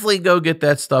 definitely go get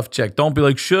that stuff checked. Don't be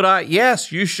like, should I?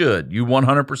 Yes, you should. You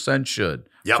 100% should.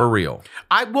 Yep. For real.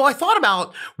 I thought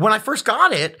about when I first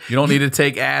got it. You don't need to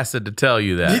take acid to tell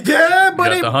you that. Yeah,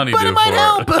 but it might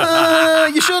help.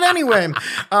 You should anyway.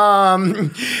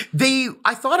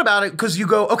 I thought about it because you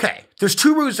go, okay, there's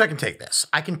two routes I can take this.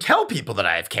 I can tell people that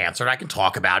I have cancer and I can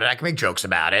talk about it. I can make jokes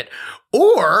about it.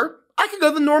 Or I could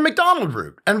go the Norm Macdonald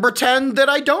route and pretend that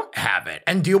I don't have it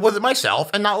and deal with it myself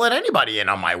and not let anybody in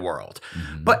on my world.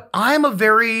 Mm-hmm. But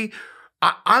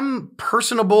I'm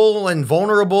personable and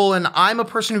vulnerable, and I'm a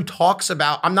person who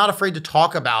I'm not afraid to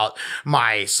talk about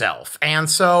myself. And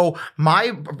so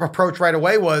my approach right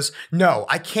away was, no,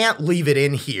 I can't leave it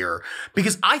in here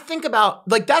because I think about,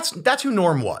 like, that's who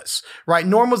Norm was, right?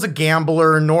 Norm was a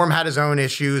gambler. Norm had his own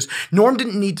issues. Norm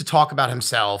didn't need to talk about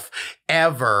himself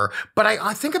ever. But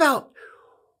I think about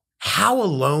how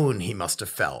alone he must have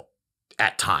felt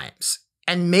at times.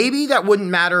 And maybe that wouldn't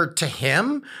matter to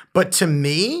him, but to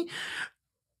me,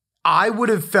 I would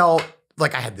have felt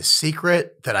like I had this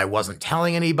secret that I wasn't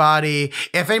telling anybody.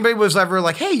 If anybody was ever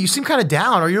like, hey, you seem kind of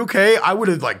down. Are you okay? I would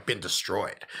have like been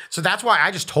destroyed. So that's why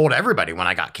I just told everybody when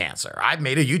I got cancer. I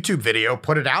made a YouTube video,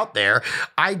 put it out there.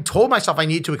 I told myself I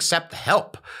needed to accept the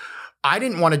help. I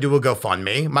didn't want to do a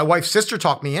GoFundMe. My wife's sister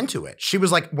talked me into it. She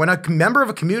was like, when a member of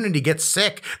a community gets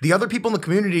sick, the other people in the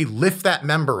community lift that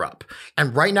member up.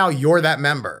 And right now you're that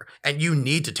member and you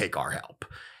need to take our help.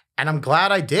 And I'm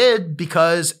glad I did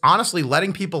because honestly,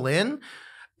 letting people in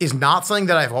is not something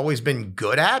that I've always been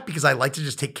good at because I like to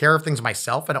just take care of things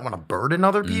myself. I don't want to burden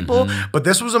other people. Mm-hmm. But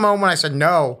this was a moment when I said,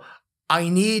 no, I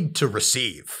need to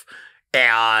receive.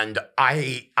 And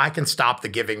I can stop the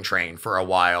giving train for a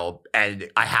while and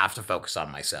I have to focus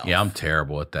on myself. Yeah, I'm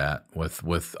terrible at that.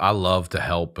 I love to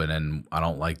help and then I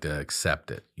don't like to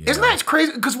accept it. Isn't that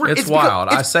crazy? Because it's wild.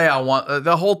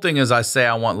 The whole thing is I say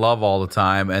I want love all the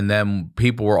time and then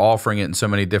people were offering it in so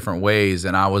many different ways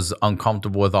and I was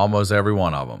uncomfortable with almost every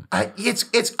one of them. I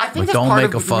think that's don't part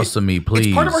make a fuss of me, please.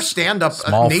 It's part of our stand-up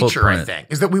nature, footprint. I think,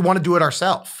 is that we want to do it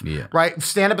ourselves. Yeah. Right?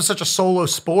 Stand-up is such a solo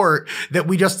sport that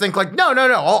we just think like, no,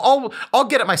 I'll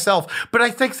get it myself. But I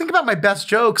think about my best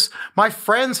jokes. My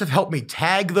friends have helped me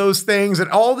tag those things and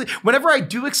whenever I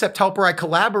do accept help or I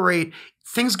collaborate,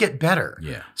 things get better.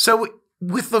 Yeah. So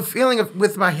with the feeling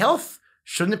with my health,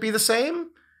 shouldn't it be the same?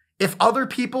 If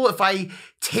I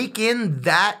take in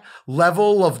that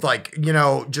level of like,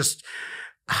 just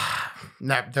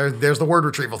there's the word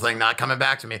retrieval thing not coming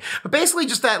back to me. But basically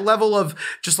just that level of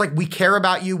just like, we care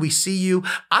about you, we see you.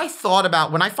 I thought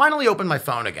about when I finally opened my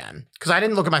phone again, because I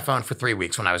didn't look at my phone for 3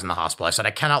 weeks when I was in the hospital. I said,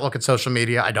 I cannot look at social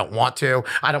media. I don't want to.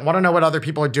 I don't want to know what other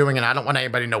people are doing, and I don't want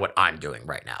anybody to know what I'm doing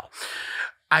right now.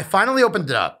 I finally opened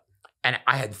it up. And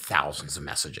I had thousands of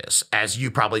messages, as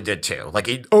you probably did too, like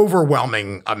an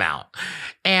overwhelming amount.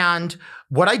 And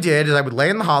what I did is I would lay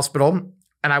in the hospital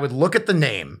and I would look at the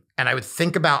name and I would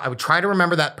I would try to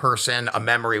remember that person, a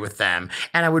memory with them,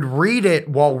 and I would read it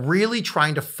while really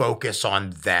trying to focus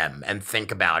on them and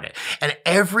think about it. And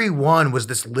every one was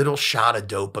this little shot of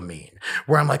dopamine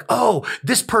where I'm like, oh,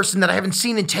 this person that I haven't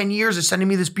seen in 10 years is sending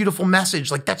me this beautiful message.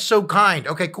 Like, that's so kind.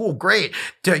 Okay, cool, great.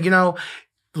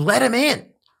 Let him in.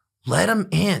 Let them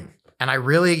in. And I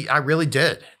really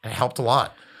did. It helped a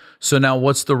lot. So now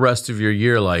what's the rest of your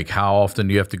year like? How often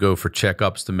do you have to go for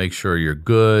checkups to make sure you're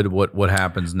good? What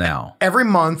happens now? Every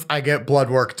month I get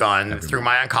blood work done through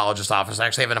my oncologist office. I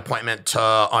actually have an appointment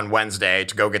on Wednesday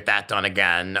to go get that done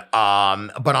again.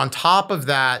 But on top of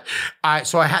that,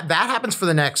 that happens for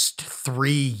the next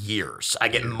 3 years. I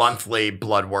get monthly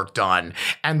blood work done.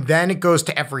 And then it goes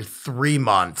to every 3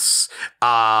 months,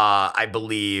 I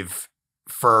believe,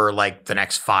 for like the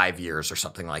next 5 years or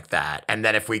something like that. And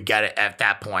then if we get it at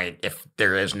that point, if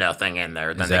there is nothing in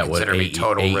there, then they consider me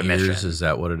total remission. Years? Is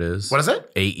that what it is? What is it?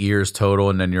 8 years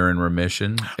total, and then you're in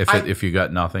remission if you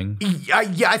got nothing?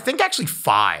 Yeah, I think actually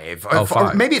 5.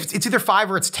 Or maybe it's either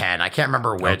 5 or it's 10. I can't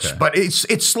remember which, but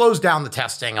it slows down the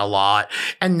testing a lot.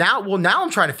 And now I'm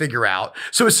trying to figure out.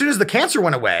 So as soon as the cancer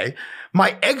went away,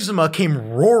 my eczema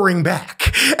came roaring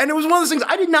back. And it was one of those things,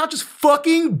 I did not just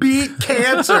fucking beat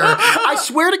cancer. I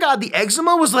swear to God, the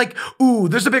eczema was like, ooh,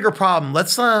 there's a bigger problem.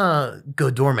 Let's go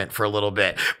dormant for a little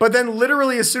bit. But then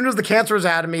literally as soon as the cancer was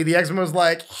out of me, the eczema was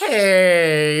like,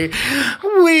 hey,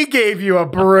 we gave you a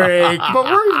break, but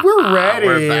we're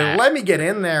ready. Let me get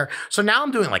in there. So now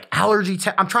I'm doing like allergy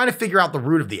tests. I'm trying to figure out the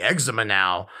root of the eczema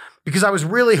now, because I was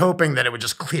really hoping that it would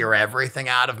just clear everything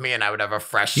out of me and I would have a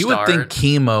fresh start. You would think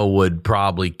chemo would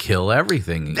probably kill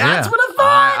everything. That's what I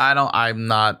thought. I'm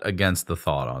not against the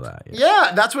thought of that.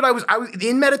 Yeah, that's what I was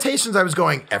in meditations. I was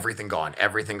going, everything gone,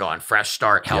 fresh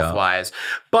start health-wise.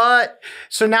 But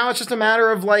so now it's just a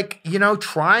matter of like,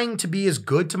 trying to be as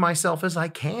good to myself as I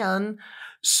can,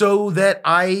 so that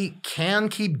I can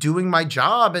keep doing my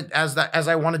job as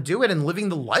I want to do it and living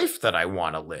the life that I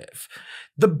want to live.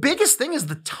 The biggest thing is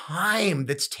the time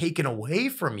that's taken away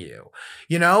from you.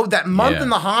 That month in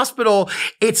the hospital,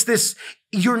 it's this,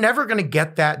 you're never going to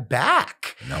get that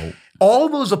back. No. All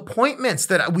those appointments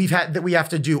that we have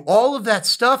to do, all of that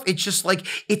stuff, it's just like,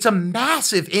 it's a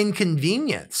massive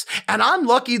inconvenience. And I'm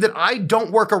lucky that I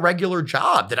don't work a regular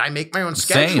job, that I make my own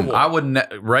schedule. Same. I wouldn't,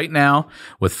 right now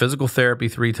with physical therapy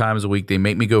 3 times a week, they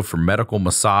make me go for medical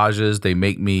massages. They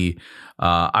make me,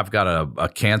 I've got a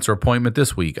cancer appointment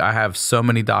this week. I have so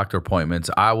many doctor appointments.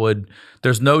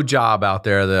 There's no job out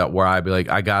there where I'd be like,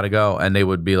 I gotta go. And they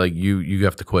would be like, you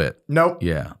have to quit. Nope.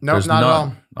 Yeah. Nope, not at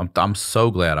all. I'm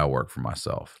so glad I work for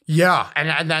myself. Yeah.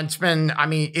 And that's been,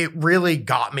 it really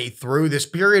got me through this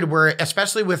period where,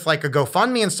 especially with like a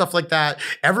GoFundMe and stuff like that,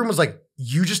 everyone was like,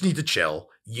 you just need to chill.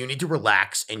 You need to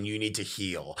relax and you need to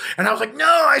heal. And I was like,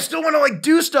 no, I still want to like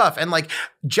do stuff. And like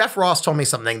Jeff Ross told me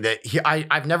something that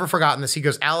I've never forgotten this. He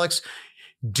goes, Alex,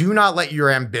 do not let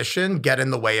your ambition get in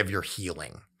the way of your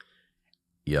healing.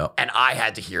 Yep. And I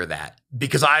had to hear that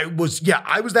because I was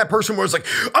that person where I was like,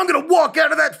 I'm going to walk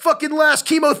out of that fucking last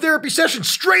chemotherapy session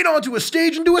straight onto a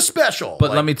stage and do a special.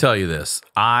 But let me tell you this.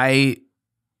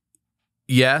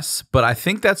 Yes, but I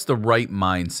think that's the right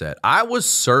mindset. I was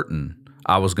certain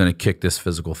I was going to kick this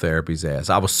physical therapy's ass.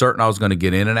 I was certain I was going to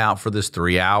get in and out for this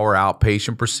 3-hour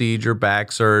outpatient procedure,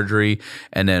 back surgery,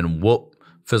 and then whoop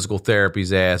physical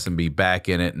therapy's ass and be back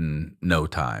in it in no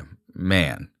time.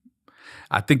 Man,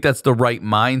 I think that's the right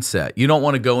mindset. You don't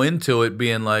want to go into it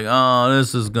being like, oh,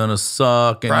 this is going to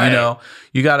suck. And, right.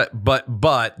 You got to,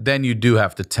 but then you do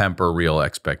have to temper real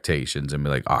expectations and be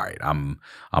like, all right, I'm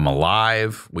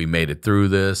alive. We made it through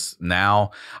this.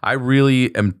 Now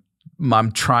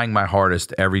I'm trying my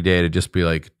hardest every day to just be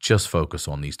like, just focus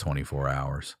on these 24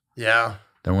 hours. Yeah.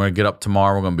 Then we're going to get up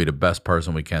tomorrow. We're going to be the best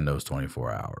person we can those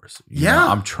 24 hours.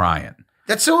 I'm trying.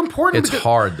 That's so important. It's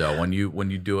hard though when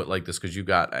you do it like this because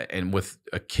and with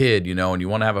a kid, and you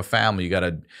want to have a family,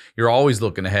 you're always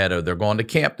looking ahead of they're going to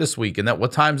camp this week and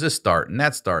what time's this start and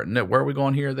that start and where are we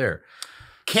going here or there.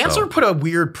 Cancer put a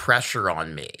weird pressure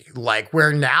on me, like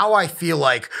where now I feel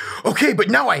like, okay, but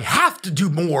now I have to do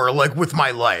more like with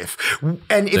my life.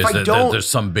 And if I don't, there's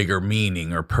some bigger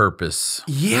meaning or purpose.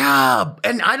 Yeah.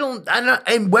 And I don't,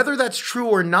 and whether that's true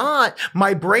or not,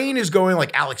 my brain is going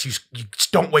like, Alex, you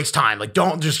don't waste time. Like,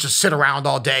 don't just sit around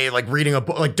all day, like reading a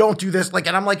book, like don't do this. Like,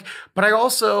 and I'm like, but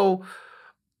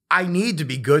I need to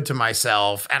be good to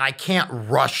myself, and I can't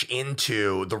rush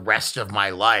into the rest of my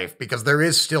life because there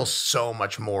is still so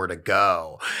much more to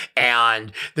go.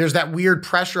 And there's that weird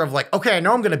pressure of like, okay, I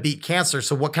know I'm going to beat cancer.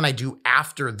 So what can I do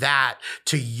after that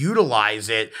to utilize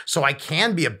it so I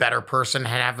can be a better person and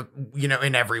have,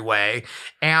 in every way?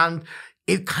 And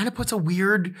it kind of puts a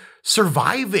weird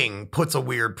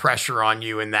pressure on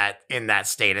you in that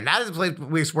state. And that is a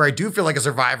place where I do feel like a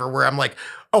survivor, where I'm like,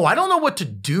 oh, I don't know what to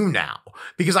do now,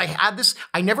 because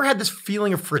I never had this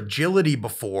feeling of fragility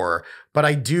before, but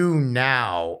I do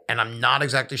now. And I'm not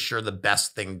exactly sure the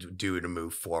best thing to do to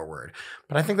move forward.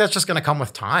 But I think that's just going to come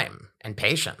with time and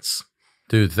patience.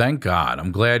 Dude, thank God.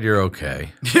 I'm glad you're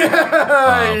okay.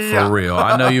 For real.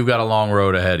 I know you've got a long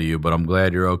road ahead of you, but I'm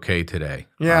glad you're okay today.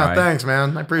 Yeah, right? Thanks,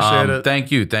 man. I appreciate it. Thank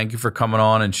you. Thank you for coming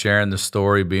on and sharing the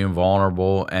story, being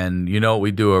vulnerable. And you know what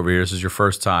we do over here. This is your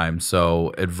first time.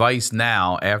 So advice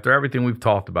now, after everything we've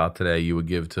talked about today, you would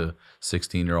give to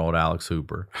 16-year-old Alex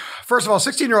Hooper. First of all,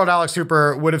 16-year-old Alex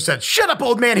Hooper would have said, shut up,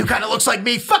 old man who kind of looks like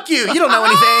me. Fuck you. You don't know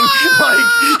anything.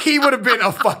 Like, he would have been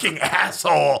a fucking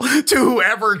asshole to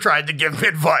whoever tried to give him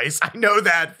advice. I know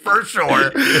that for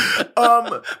sure.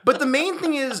 But the main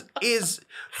thing is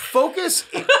focus.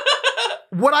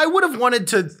 What I would have wanted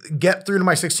to get through to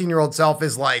my 16-year-old self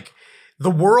is like,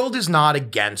 the world is not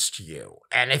against you.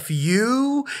 And if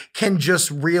you can just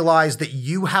realize that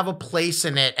you have a place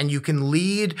in it and you can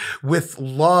lead with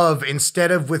love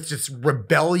instead of with this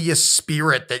rebellious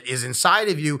spirit that is inside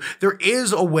of you, there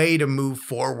is a way to move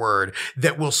forward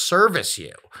that will service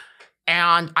you.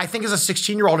 And I think as a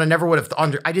 16-year-old, I never would have,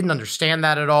 I didn't understand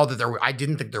that at all, I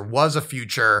didn't think there was a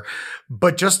future,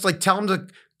 but just like tell them to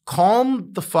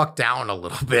calm the fuck down a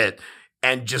little bit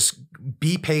and just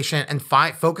be patient and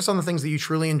focus on the things that you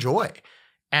truly enjoy.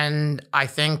 And I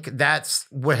think that's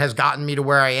what has gotten me to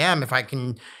where I am. If I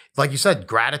can, like you said,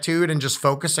 gratitude and just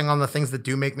focusing on the things that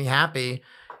do make me happy,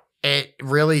 it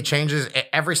really changes.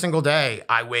 Every single day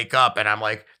I wake up and I'm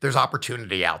like, there's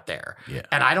opportunity out there. Yeah.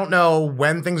 And I don't know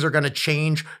when things are going to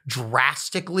change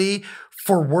drastically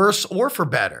for worse or for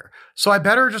better. So I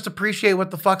better just appreciate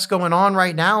what the fuck's going on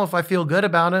right now if I feel good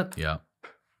about it. Yeah.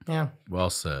 Yeah.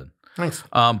 Well said. Thanks.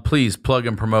 Please plug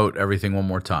and promote everything one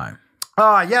more time.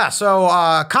 So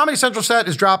Comedy Central set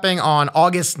is dropping on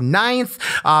August 9th.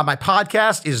 My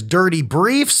podcast is Dirty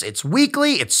Briefs. It's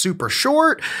weekly. It's super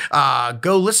short.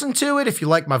 Go listen to it if you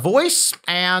like my voice.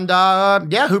 And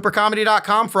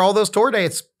hoopercomedy.com for all those tour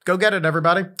dates. Go get it,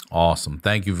 everybody. Awesome.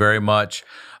 Thank you very much.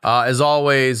 As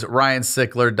always,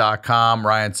 RyanSickler.com,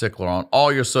 Ryan Sickler on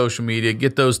all your social media.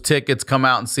 Get those tickets. Come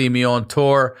out and see me on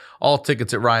tour. All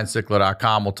tickets at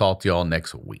RyanSickler.com. We'll talk to you all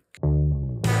next week.